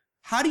like,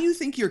 how do you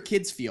think your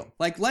kids feel?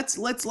 Like, let's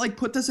like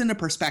put this into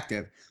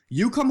perspective.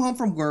 You come home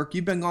from work,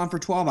 you've been gone for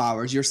 12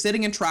 hours, you're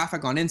sitting in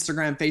traffic on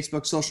Instagram,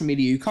 Facebook, social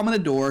media, you come in the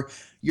door,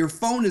 your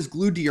phone is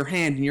glued to your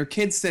hand and your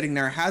kid's sitting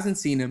there, hasn't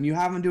seen him, you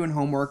have him doing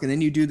homework, and then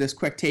you do this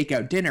quick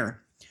takeout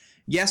dinner.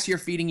 Yes, you're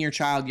feeding your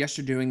child, yes,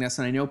 you're doing this,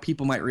 and I know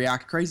people might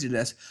react crazy to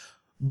this,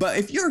 but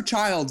if your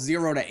child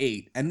 0 to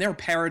 8 and their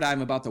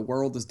paradigm about the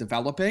world is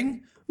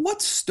developing,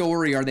 what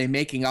story are they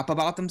making up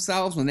about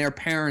themselves when their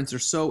parents are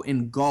so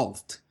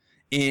engulfed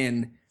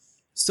in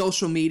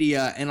social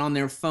media and on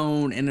their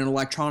phone and in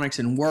electronics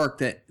and work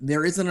that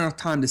there isn't enough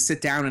time to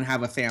sit down and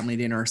have a family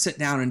dinner or sit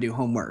down and do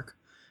homework?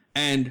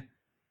 And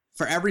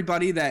for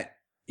everybody that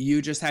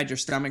you just had your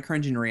stomach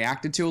cringe and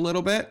reacted to a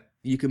little bit,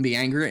 you can be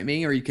angry at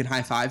me or you can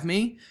high five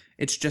me.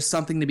 It's just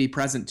something to be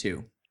present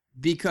to.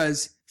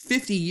 Because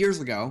 50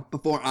 years ago,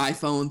 before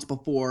iPhones,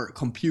 before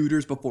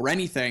computers, before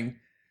anything,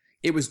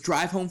 it was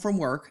drive home from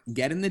work,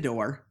 get in the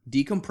door,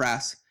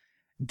 decompress,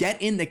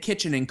 get in the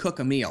kitchen and cook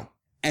a meal.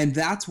 And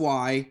that's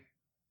why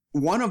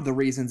one of the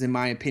reasons, in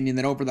my opinion,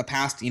 that over the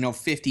past,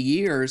 50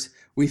 years,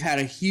 we've had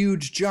a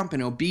huge jump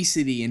in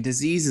obesity and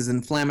diseases,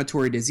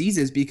 inflammatory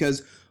diseases,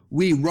 because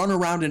we run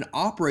around and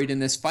operate in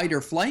this fight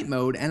or flight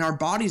mode, and our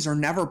bodies are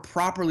never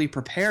properly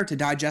prepared to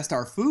digest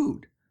our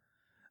food.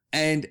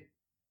 And,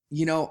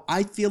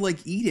 I feel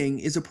like eating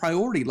is a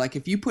priority. Like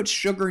if you put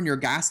sugar in your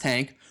gas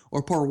tank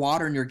or pour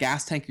water in your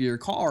gas tank of your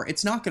car,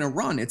 it's not going to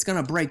run. It's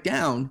going to break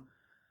down.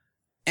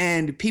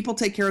 And people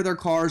take care of their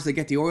cars. They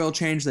get the oil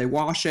changed, they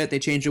wash it, they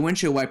change the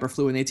windshield wiper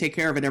fluid, and they take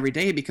care of it every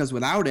day because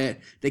without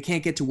it, they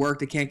can't get to work,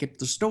 they can't get to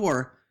the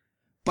store.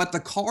 But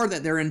the car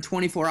that they're in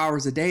 24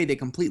 hours a day, they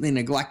completely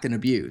neglect and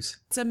abuse.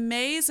 It's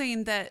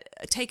amazing that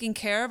taking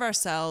care of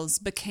ourselves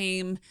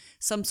became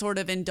some sort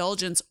of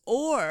indulgence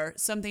or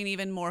something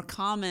even more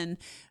common,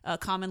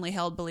 commonly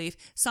held belief,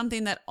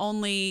 something that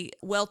only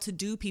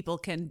well-to-do people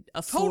can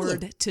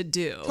afford to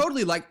do.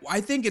 Totally. Like, I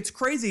think it's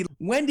crazy.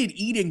 When did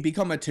eating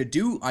become a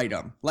to-do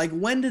item? Like,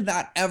 when did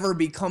that ever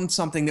become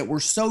something that we're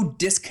so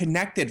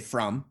disconnected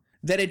from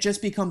that it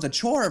just becomes a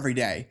chore every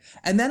day?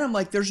 And then I'm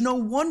like, there's no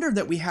wonder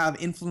that we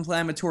have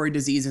inflammatory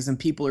diseases and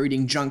people are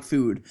eating junk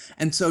food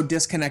and so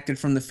disconnected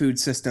from the food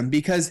system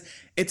because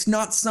it's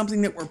not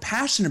something that we're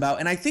passionate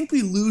about. And I think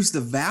we lose the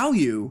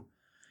value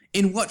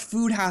in what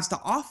food has to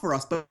offer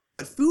us. But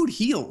food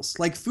heals.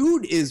 Like,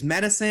 food is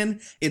medicine,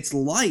 it's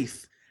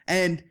life.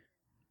 And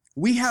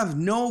we have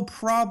no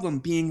problem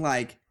being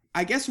like,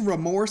 I guess,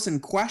 remorse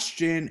and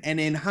question. And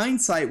in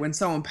hindsight, when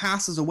someone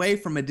passes away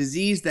from a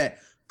disease that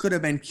could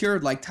have been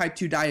cured, like type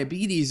 2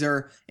 diabetes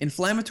or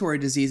inflammatory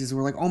diseases.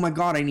 We're like, oh my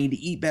God, I need to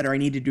eat better. I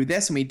need to do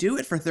this. And we do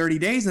it for 30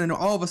 days. And then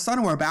all of a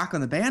sudden we're back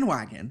on the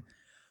bandwagon.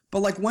 But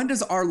like, when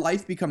does our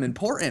life become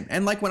important?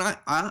 And like, when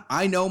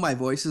I know my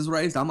voice is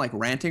raised, I'm like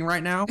ranting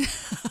right now.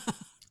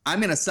 I'm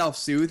going to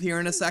self-soothe here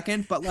in a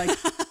second, but like,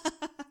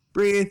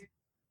 breathe.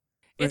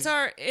 It's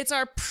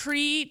our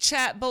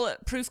pre-chat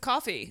bulletproof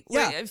coffee.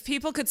 Yeah. If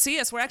people could see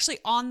us, we're actually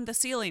on the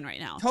ceiling right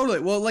now.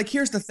 Totally. Well, like,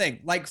 here's the thing.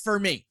 Like, for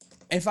me,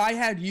 if I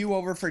had you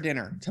over for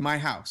dinner to my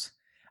house,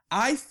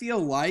 I feel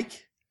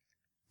like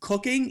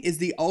cooking is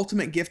the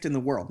ultimate gift in the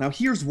world. Now,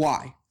 here's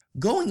why.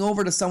 Going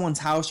over to someone's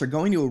house or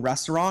going to a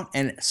restaurant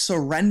and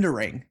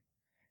surrendering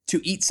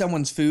to eat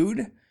someone's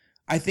food,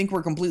 I think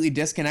we're completely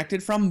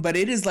disconnected from, but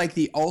it is like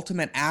the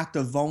ultimate act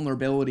of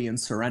vulnerability and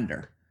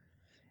surrender.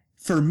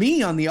 For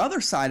me, on the other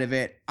side of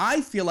it,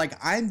 I feel like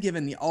I'm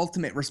given the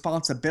ultimate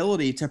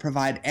responsibility to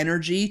provide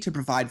energy, to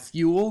provide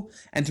fuel,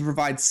 and to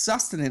provide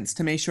sustenance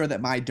to make sure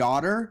that my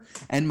daughter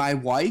and my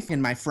wife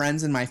and my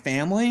friends and my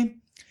family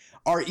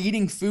are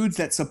eating foods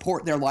that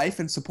support their life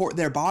and support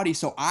their body,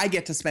 so I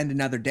get to spend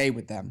another day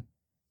with them.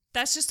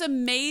 That's just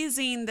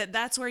amazing that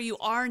that's where you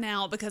are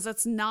now, because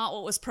that's not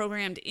what was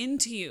programmed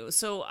into you.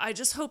 So I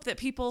just hope that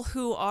people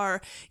who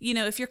are,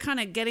 if you're kind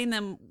of getting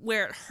them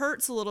where it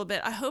hurts a little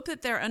bit, I hope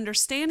that they're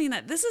understanding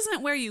that this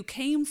isn't where you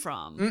came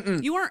from.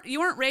 Mm-mm. You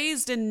weren't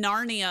raised in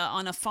Narnia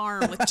on a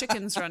farm with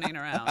chickens running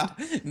around.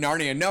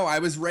 Narnia. No, I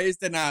was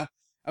raised in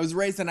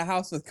a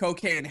house with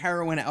cocaine,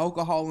 heroin,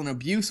 alcohol, and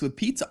abuse with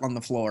pizza on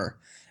the floor.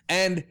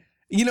 And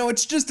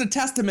it's just a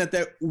testament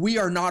that we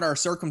are not our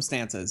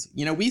circumstances.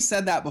 We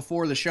said that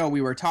before the show, we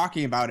were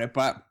talking about it,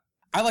 but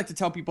I like to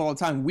tell people all the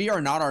time, we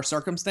are not our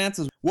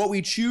circumstances. What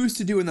we choose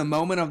to do in the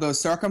moment of those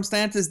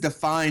circumstances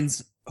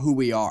defines who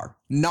we are,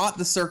 not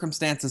the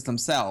circumstances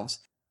themselves.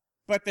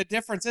 But the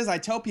difference is, I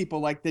tell people,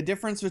 like, the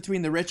difference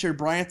between the Richard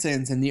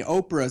Bransons and the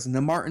Oprahs and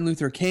the Martin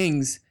Luther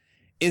Kings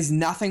is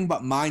nothing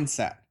but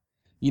mindset.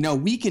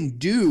 We can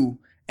do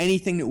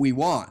anything that we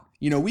want.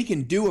 We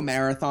can do a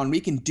marathon,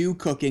 we can do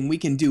cooking, we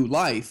can do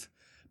life,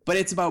 but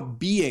it's about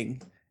being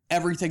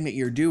everything that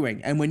you're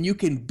doing. And when you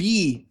can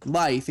be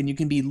life and you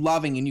can be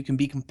loving and you can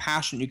be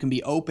compassionate, you can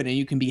be open and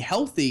you can be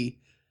healthy,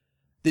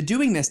 the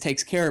doingness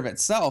takes care of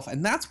itself.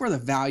 And that's where the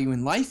value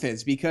in life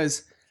is,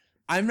 because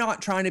I'm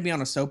not trying to be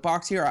on a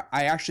soapbox here.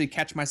 I actually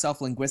catch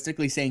myself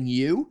linguistically saying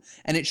you,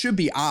 and it should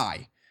be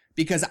I,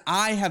 because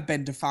I have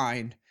been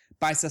defined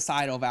by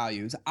societal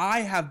values.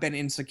 I have been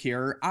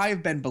insecure.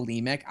 I've been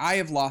bulimic. I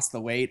have lost the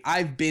weight.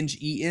 I've binge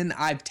eaten.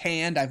 I've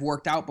tanned. I've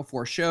worked out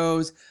before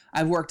shows.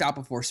 I've worked out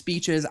before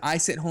speeches. I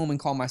sit home and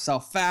call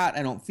myself fat.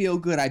 I don't feel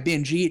good. I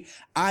binge eat.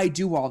 I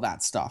do all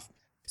that stuff.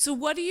 So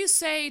what do you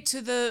say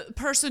to the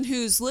person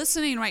who's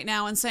listening right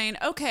now and saying,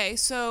 okay,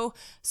 so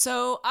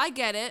I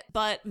get it,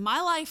 but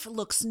my life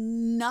looks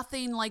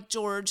nothing like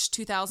George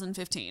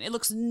 2015. It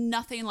looks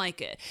nothing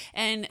like it.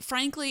 And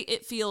frankly,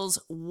 it feels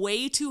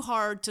way too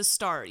hard to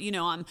start.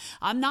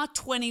 I'm not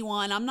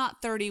 21, I'm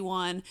not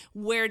 31.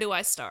 Where do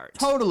I start?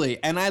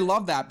 Totally. And I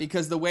love that,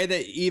 because the way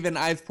that even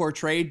I've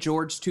portrayed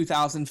George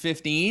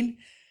 2015,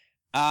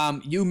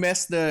 you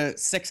missed the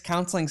 6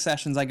 counseling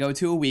sessions I go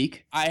to a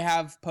week. I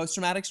have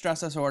post-traumatic stress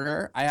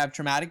disorder. I have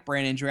traumatic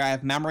brain injury. I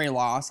have memory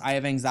loss. I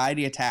have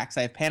anxiety attacks.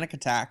 I have panic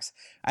attacks.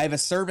 I have a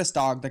service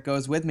dog that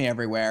goes with me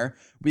everywhere.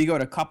 We go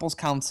to couples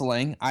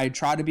counseling. I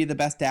try to be the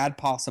best dad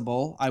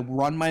possible. I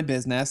run my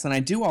business and I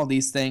do all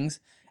these things,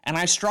 and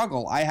I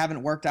struggle. I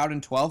haven't worked out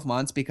in 12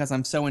 months because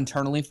I'm so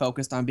internally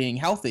focused on being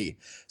healthy.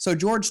 So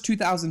George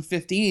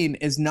 2015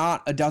 is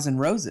not a dozen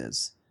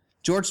roses.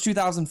 George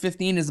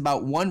 2015 is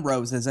about 1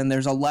 roses, and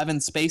there's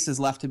 11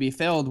 spaces left to be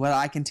filled while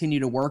I continue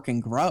to work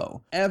and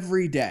grow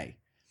every day.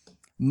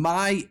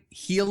 My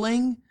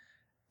healing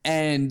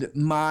and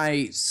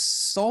my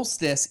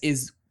solstice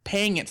is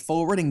paying it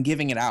forward and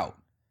giving it out.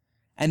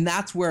 And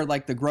that's where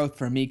like the growth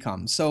for me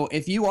comes. So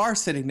if you are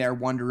sitting there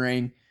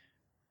wondering,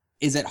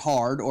 is it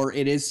hard, or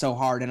it is so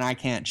hard and I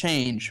can't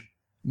change?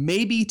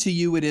 Maybe to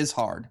you it is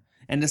hard,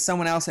 and to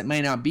someone else it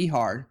may not be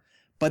hard.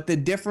 But the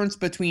difference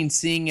between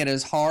seeing it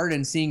as hard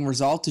and seeing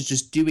results is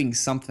just doing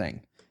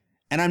something.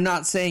 And I'm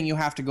not saying you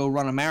have to go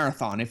run a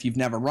marathon if you've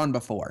never run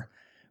before.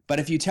 But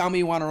if you tell me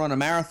you want to run a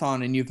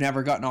marathon and you've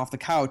never gotten off the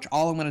couch,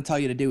 all I'm going to tell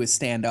you to do is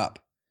stand up.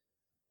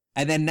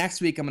 And then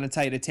next week, I'm going to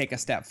tell you to take a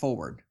step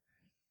forward.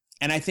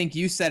 And I think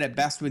you said it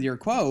best with your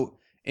quote.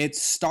 It's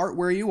start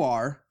where you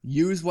are,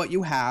 use what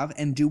you have,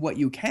 and do what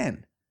you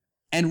can.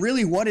 And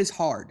really, what is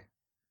hard?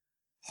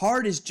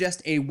 Hard is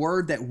just a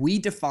word that we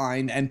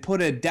defined and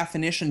put a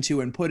definition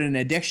to and put in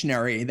a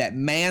dictionary that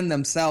man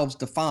themselves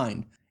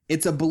defined.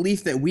 It's a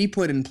belief that we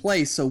put in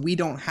place so we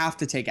don't have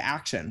to take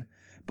action.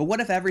 But what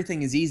if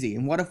everything is easy?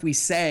 And what if we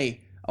say,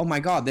 oh my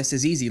God, this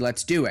is easy,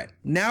 let's do it.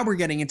 Now we're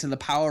getting into the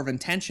power of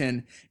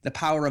intention, the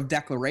power of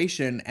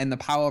declaration, and the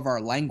power of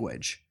our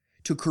language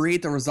to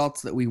create the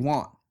results that we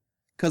want.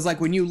 Because like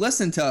when you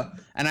listen to,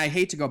 and I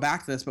hate to go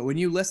back to this, but when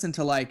you listen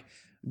to like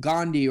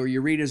Gandhi, or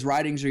you read his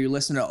writings, or you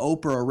listen to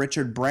Oprah or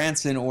Richard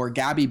Branson or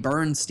Gabby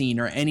Bernstein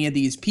or any of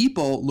these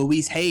people,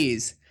 Louise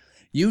Hayes,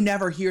 You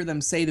never hear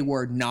them say the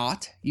word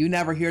not. You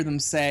never hear them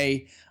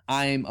say,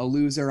 I'm a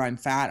loser, I'm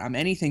fat, I'm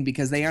anything,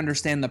 because they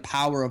understand the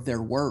power of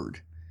their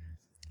word.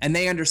 And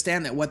they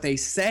understand that what they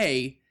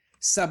say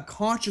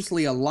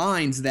subconsciously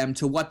aligns them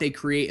to what they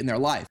create in their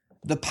life.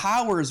 The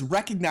power is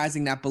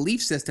recognizing that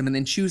belief system and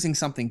then choosing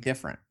something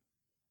different.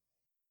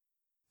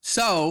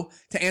 So,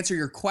 to answer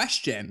your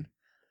question,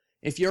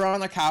 if you're on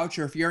the couch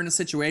or if you're in a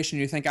situation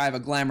you think I have a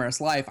glamorous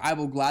life, I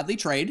will gladly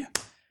trade,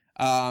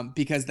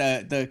 because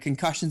the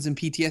concussions and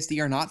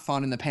PTSD are not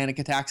fun, and the panic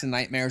attacks and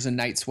nightmares and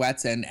night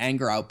sweats and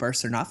anger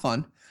outbursts are not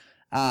fun.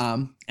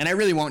 And I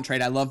really won't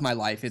trade. I love my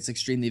life. It's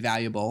extremely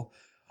valuable.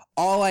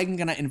 All I'm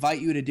going to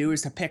invite you to do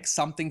is to pick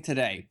something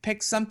today.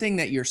 Pick something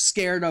that you're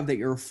scared of, that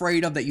you're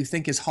afraid of, that you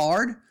think is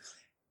hard.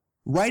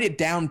 Write it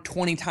down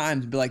 20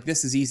 times and be like,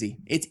 this is easy.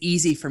 It's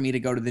easy for me to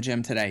go to the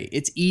gym today.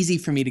 It's easy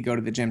for me to go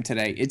to the gym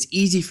today. It's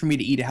easy for me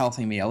to eat a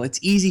healthy meal. It's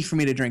easy for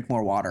me to drink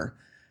more water.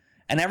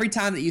 And every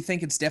time that you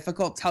think it's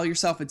difficult, tell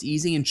yourself it's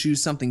easy and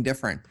choose something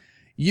different.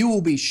 You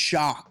will be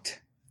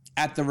shocked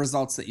at the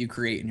results that you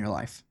create in your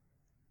life.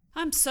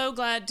 I'm so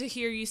glad to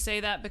hear you say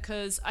that,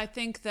 because I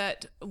think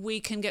that we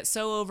can get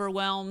so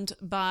overwhelmed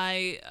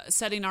by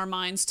setting our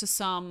minds to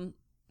some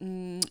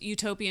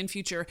utopian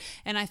future.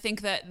 And I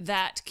think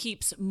that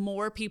keeps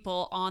more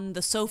people on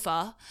the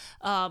sofa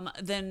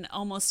than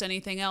almost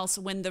anything else,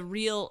 when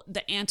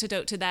the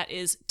antidote to that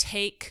is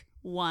take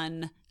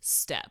one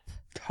step.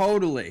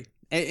 Totally.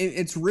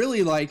 It's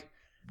really like,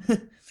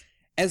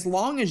 as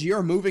long as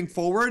you're moving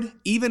forward,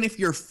 even if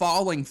you're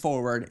falling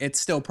forward, it's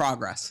still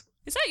progress.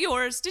 Is that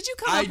yours? Did you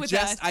come up with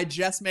that? I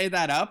just made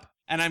that up,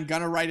 and I'm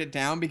going to write it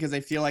down because I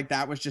feel like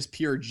that was just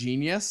pure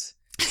genius.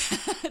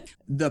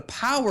 The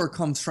power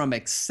comes from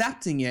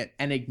accepting it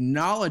and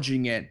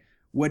acknowledging it,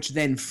 which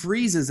then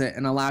freezes it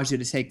and allows you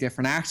to take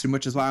different action,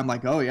 which is why I'm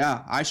like, oh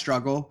yeah, I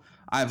struggle.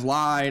 I've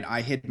lied.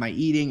 I hid my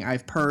eating.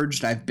 I've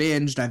purged. I've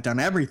binged. I've done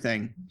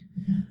everything.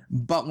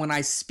 But when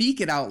I speak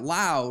it out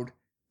loud,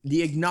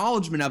 the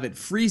acknowledgement of it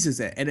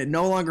freezes it, and it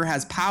no longer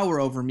has power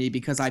over me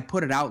because I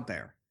put it out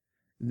there.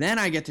 Then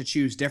I get to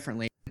choose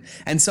differently.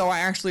 And so I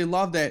actually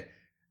love that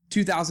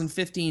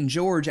 2015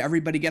 George,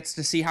 everybody gets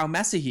to see how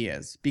messy he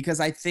is, because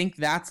I think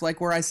that's like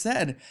where I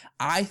said,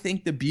 I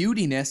think the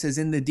beautiness is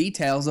in the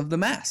details of the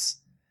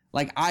mess.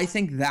 Like, I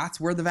think that's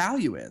where the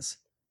value is.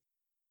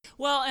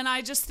 Well, and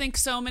I just think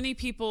so many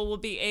people will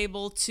be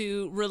able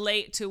to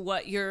relate to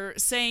what you're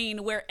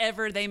saying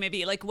wherever they may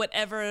be, like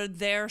whatever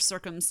their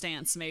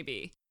circumstance may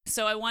be.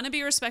 So I want to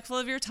be respectful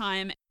of your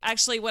time.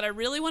 Actually, what I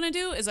really want to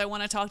do is I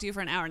want to talk to you for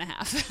an hour and a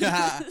half.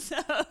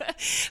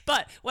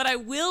 But what I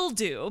will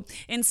do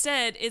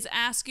instead is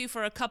ask you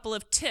for a couple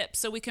of tips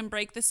so we can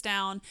break this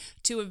down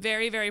to a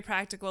very, very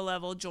practical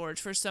level, George,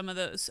 for some of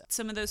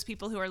those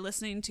people who are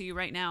listening to you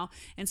right now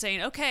and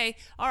saying, okay,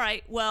 all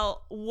right,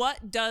 well,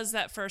 what does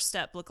that first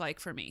step look like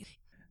for me?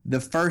 The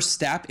first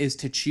step is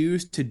to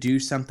choose to do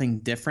something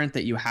different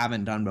that you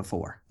haven't done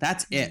before.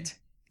 That's it.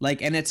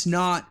 Like, and it's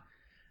not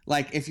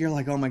like, if you're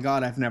like, oh my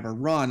God, I've never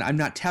run, I'm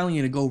not telling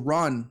you to go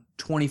run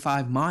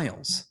 25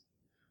 miles.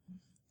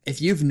 If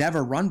you've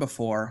never run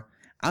before,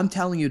 I'm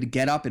telling you to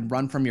get up and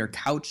run from your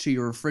couch to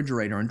your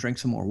refrigerator and drink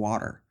some more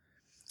water.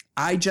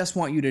 I just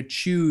want you to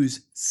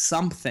choose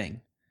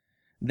something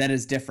that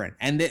is different.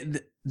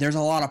 And there's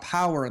a lot of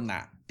power in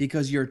that,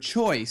 because your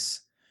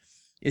choice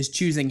is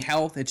choosing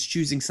health, it's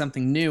choosing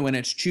something new, and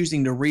it's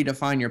choosing to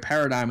redefine your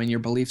paradigm and your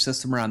belief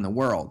system around the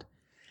world.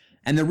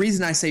 And the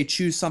reason I say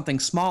choose something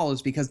small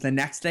is because the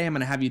next day I'm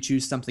going to have you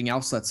choose something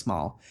else that's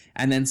small,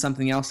 and then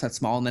something else that's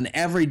small, and then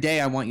every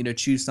day I want you to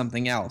choose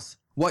something else.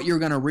 What you're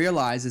going to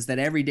realize is that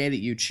every day that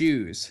you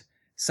choose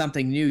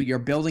something new, you're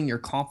building your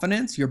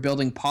confidence, you're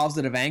building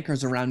positive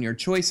anchors around your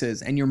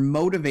choices, and you're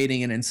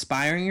motivating and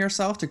inspiring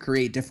yourself to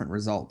create different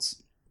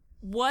results.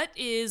 What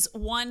is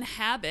one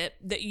habit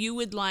that you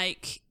would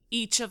like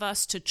each of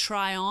us to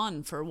try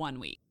on for 1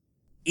 week?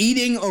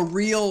 Eating a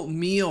real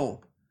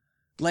meal.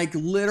 Like,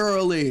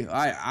 literally,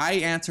 I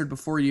answered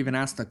before you even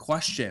asked the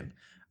question.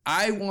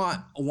 I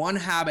want one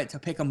habit to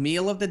pick a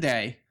meal of the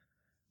day,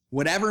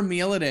 whatever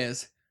meal it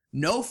is,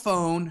 no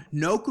phone,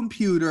 no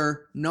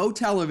computer, no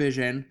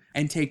television,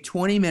 and take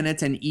 20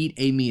 minutes and eat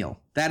a meal.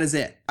 That is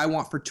it. I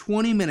want for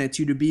 20 minutes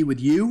you to be with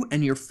you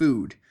and your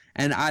food,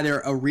 and either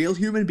a real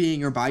human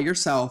being or by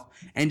yourself,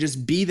 and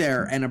just be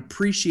there and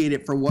appreciate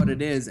it for what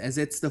it is, as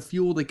it's the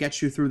fuel that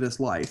gets you through this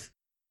life.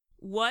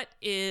 What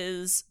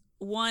is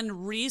one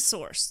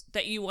resource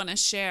that you want to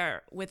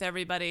share with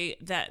everybody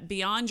that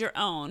beyond your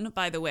own,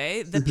 by the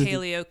way, the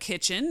Paleo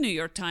Kitchen, New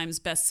York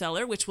Times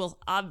bestseller, which will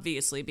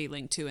obviously be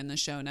linked to in the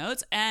show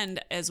notes,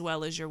 and as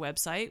well as your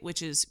website,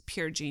 which is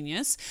Pure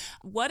Genius.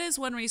 What is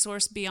one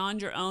resource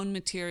beyond your own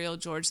material,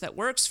 George, that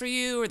works for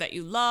you or that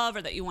you love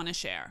or that you want to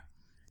share?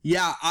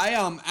 Yeah,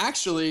 I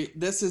actually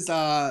this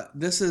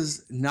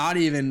is not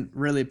even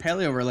really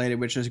paleo related,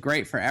 which is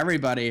great for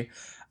everybody.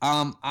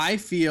 I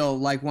feel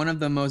like one of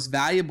the most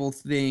valuable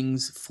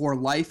things for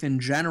life in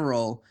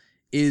general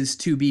is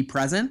to be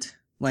present.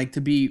 like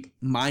to be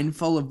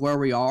mindful of where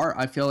we are.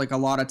 I feel like a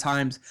lot of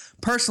times,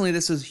 personally,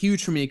 this was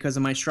huge for me because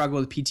of my struggle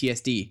with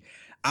PTSD.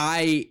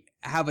 I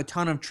have a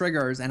ton of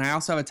triggers and I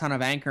also have a ton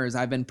of anchors.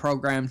 I've been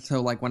programmed to,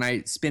 like, when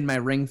I spin my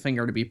ring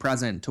finger to be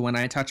present, to when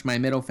I touch my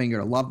middle finger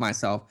to love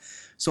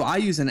myself. So I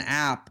use an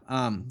app.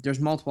 There's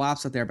multiple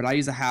apps out there, but I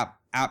use a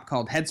app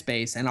called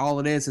Headspace, and all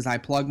it is I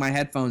plug my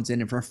headphones in,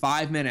 and for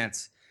 5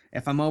 minutes,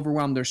 if I'm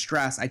overwhelmed or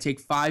stressed, I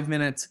take 5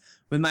 minutes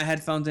with my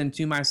headphones in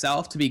to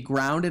myself to be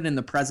grounded in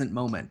the present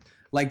moment,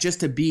 like just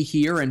to be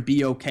here and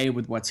be okay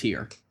with what's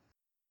here.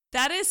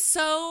 That is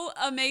so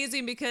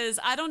amazing, because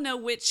I don't know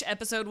which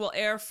episode will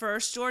air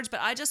first, George, but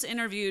I just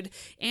interviewed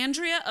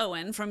Andrea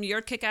Owen from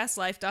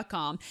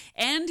YourKickAssLife.com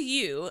and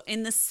you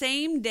in the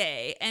same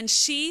day, and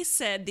she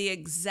said the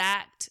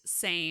exact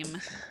same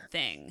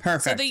thing.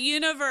 Perfect. So the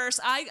universe,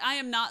 I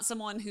am not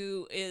someone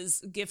who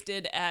is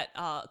gifted at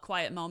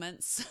quiet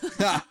moments,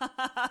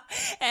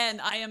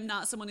 and I am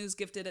not someone who's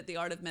gifted at the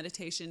art of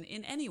meditation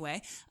in any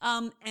way.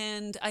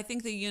 And I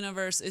think the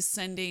universe is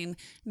sending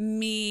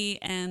me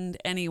and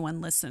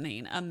anyone listening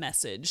a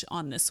message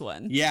on this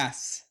one.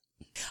 Yes.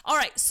 All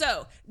right.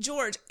 So,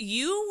 George,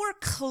 you were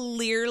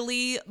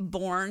clearly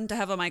born to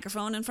have a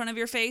microphone in front of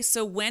your face.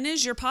 So when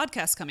is your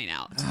podcast coming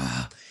out?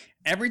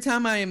 Every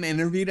time I am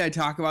interviewed, I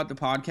talk about the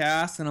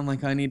podcast and I'm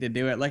like, I need to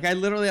do it. Like, I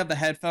literally have the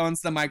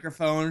headphones, the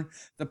microphone,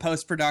 the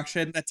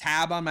post-production, the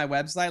tab on my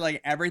website. Like,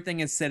 everything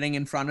is sitting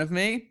in front of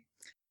me.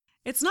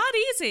 It's not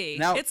easy.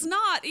 Now, it's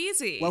not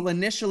easy. Well,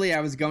 initially I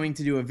was going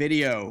to do a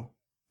video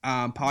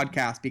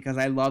podcast because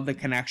I love the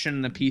connection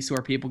and the piece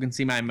where people can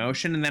see my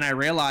emotion. And then I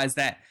realized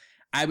that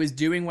I was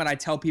doing what I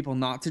tell people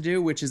not to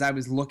do, which is I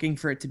was looking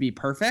for it to be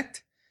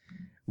perfect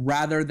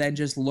rather than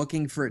just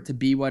looking for it to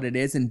be what it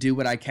is and do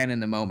what I can in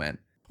the moment.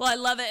 Well, I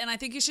love it. And I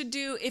think you should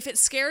do, if it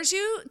scares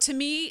you, to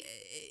me,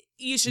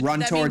 you should run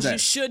towards it. You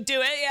should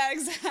do it. Yeah,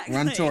 exactly.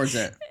 Run towards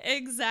it.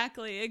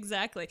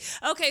 Exactly.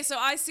 Okay, so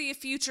I see a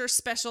future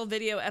special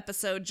video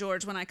episode,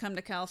 George, when I come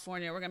to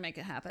California. We're going to make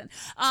it happen.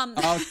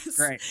 Oh,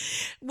 great.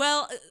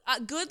 Well,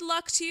 good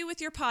luck to you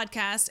with your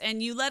podcast,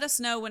 and you let us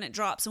know when it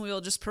drops, and we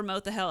will just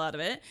promote the hell out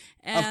of it.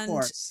 And of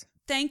course.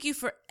 Thank you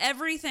for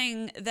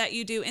everything that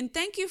you do. And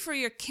thank you for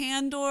your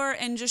candor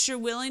and just your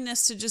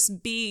willingness to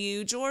just be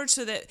you, George,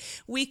 so that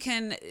we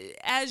can,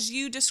 as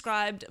you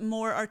described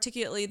more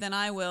articulately than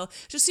I will,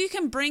 just so you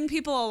can bring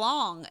people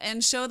along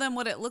and show them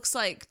what it looks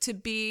like to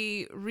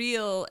be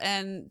real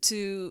and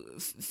to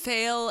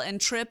fail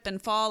and trip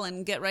and fall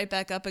and get right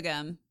back up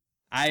again.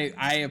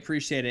 I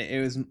appreciate it.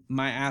 It was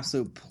my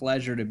absolute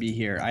pleasure to be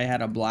here. I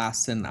had a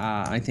blast, and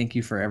I thank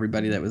you for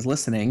everybody that was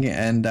listening.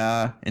 And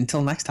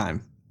until next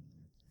time.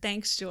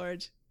 Thanks,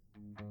 George.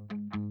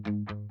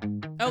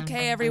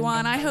 Okay,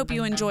 everyone, I hope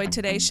you enjoyed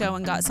today's show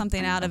and got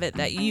something out of it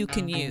that you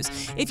can use.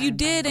 If you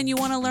did and you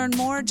want to learn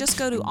more, just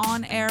go to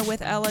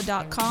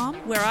onairwithella.com,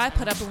 where I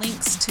put up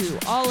links to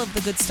all of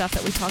the good stuff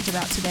that we talked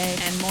about today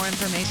and more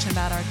information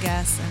about our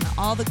guests and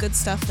all the good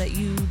stuff that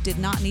you did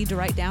not need to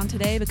write down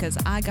today, because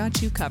I got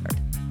you covered.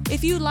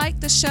 If you like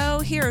the show,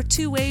 here are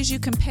 2 ways you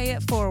can pay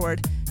it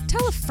forward.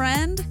 Tell a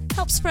friend,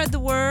 help spread the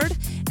word,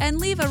 and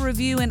leave a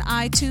review in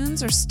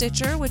iTunes or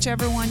Stitcher,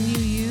 whichever one you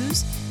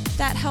use.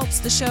 That helps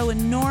the show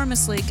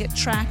enormously get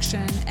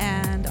traction,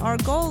 and our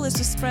goal is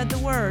to spread the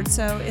word.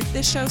 So if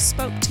this show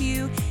spoke to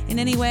you in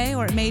any way,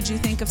 or it made you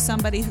think of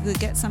somebody who could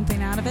get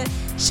something out of it,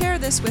 share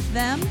this with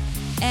them.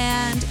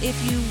 And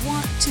if you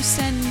want to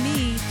send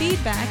me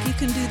feedback, you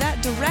can do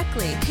that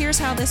directly. Here's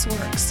how this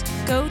works.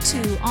 Go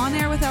to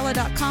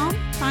onairwithella.com,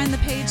 find the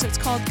page that's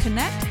called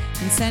Connect,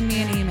 and send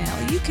me an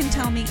email. You can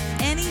tell me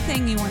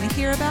anything you want to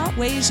hear about,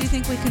 ways you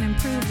think we can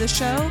improve the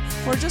show,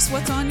 or just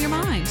what's on your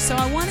mind. So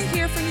I want to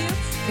hear from you.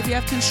 If you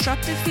have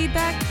constructive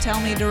feedback, tell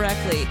me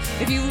directly.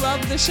 If you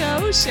love the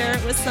show, share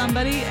it with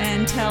somebody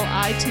and tell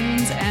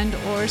iTunes and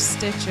or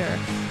Stitcher.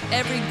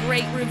 Every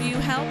great review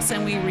helps,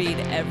 and we read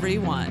every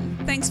one.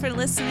 Thanks for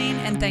listening,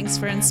 and thanks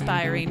for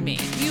inspiring me.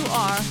 You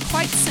are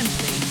quite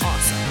simply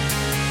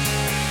awesome.